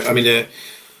a great, I mean,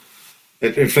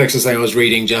 it reflects something I was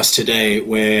reading just today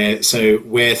where, so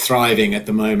we're thriving at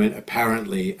the moment,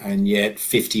 apparently, and yet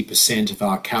 50% of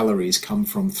our calories come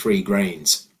from 3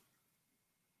 grains.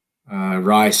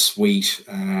 Rice, wheat,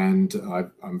 and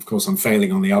of course I'm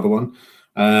failing on the other one,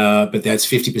 but that's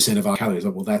 50% of our calories.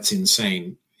 Well, that's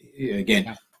insane.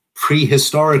 Again,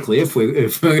 prehistorically, if we're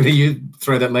going to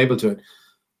throw that label to it,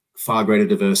 far greater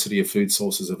diversity of food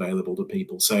sources available to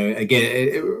people. So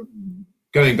again,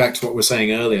 going back to what we were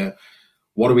saying earlier,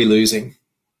 what are we losing?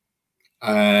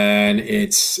 And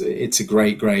it's a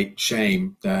great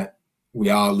shame that we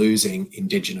are losing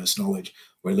indigenous knowledge.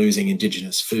 We're losing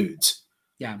indigenous foods.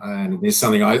 Yeah. And it's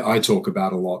something I talk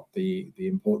about a lot, the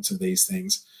importance of these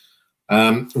things.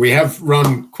 We have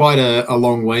run quite a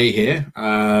long way here.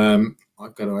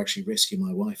 I've got to actually rescue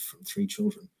my wife from 3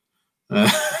 children.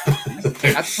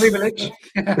 That's privilege.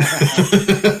 That's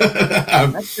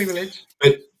privilege.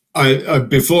 But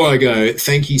before I go,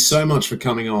 thank you so much for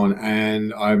coming on,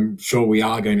 and I'm sure we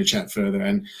are going to chat further.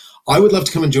 And I would love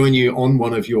to come and join you on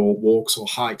one of your walks or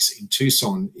hikes in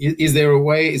Tucson. Is there a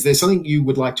way? Is there something you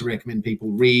would like to recommend people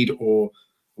read, or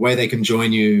where they can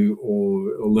join you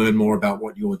or learn more about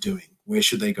what you're doing? Where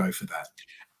should they go for that?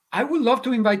 I would love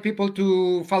to invite people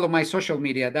to follow my social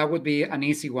media. That would be an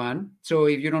easy one. So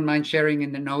if you don't mind sharing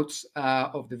in the notes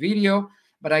of the video,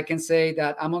 but I can say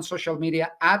that I'm on social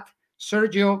media at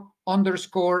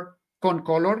Sergio_Concolor,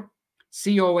 CONCOLOR.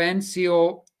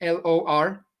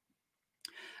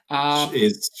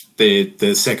 Is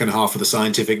the second half of the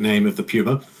scientific name of the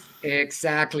puma.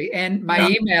 Exactly. And my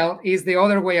email is the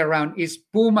other way around, is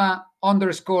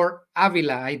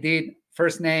Puma_Avila. I did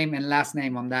first name and last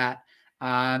name on that.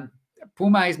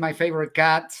 Puma is my favorite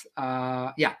cat.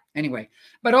 Yeah, anyway.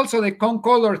 But also the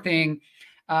concolor thing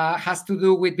has to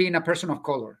do with being a person of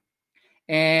color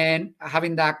and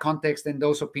having that context and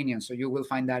those opinions. So you will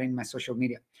find that in my social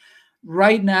media.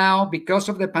 Right now, because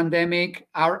of the pandemic,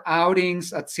 our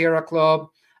outings at Sierra Club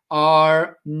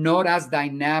are not as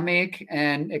dynamic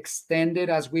and extended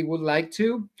as we would like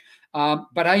to.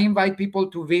 But I invite people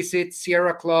to visit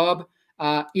Sierra Club.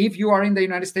 If you are in the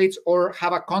United States or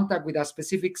have a contact with a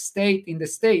specific state in the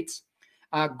States,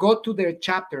 go to their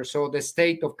chapter. So the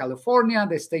state of California,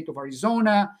 the state of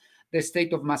Arizona, the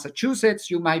state of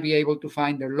Massachusetts, you might be able to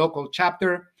find their local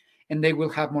chapter, and they will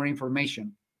have more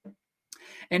information.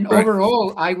 And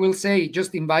overall, I will say,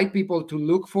 just invite people to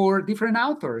look for different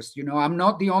authors. You know, I'm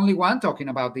not the only one talking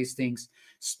about these things.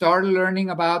 Start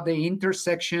learning about the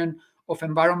intersection of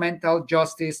environmental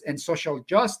justice and social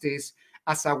justice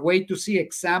as a way to see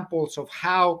examples of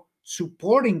how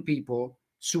supporting people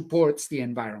supports the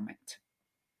environment.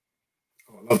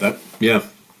 Oh, I love that. Yeah.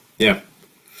 Yeah.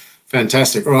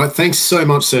 Fantastic. All right. Thanks so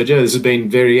much, Sergio. This has been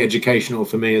very educational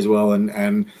for me as well,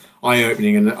 and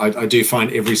eye-opening. And I do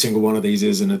find every single one of these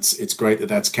is, and it's great that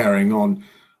that's carrying on.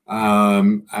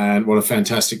 And what a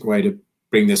fantastic way to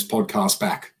bring this podcast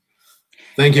back.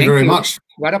 Thank you very much.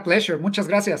 What a pleasure. Muchas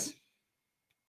gracias.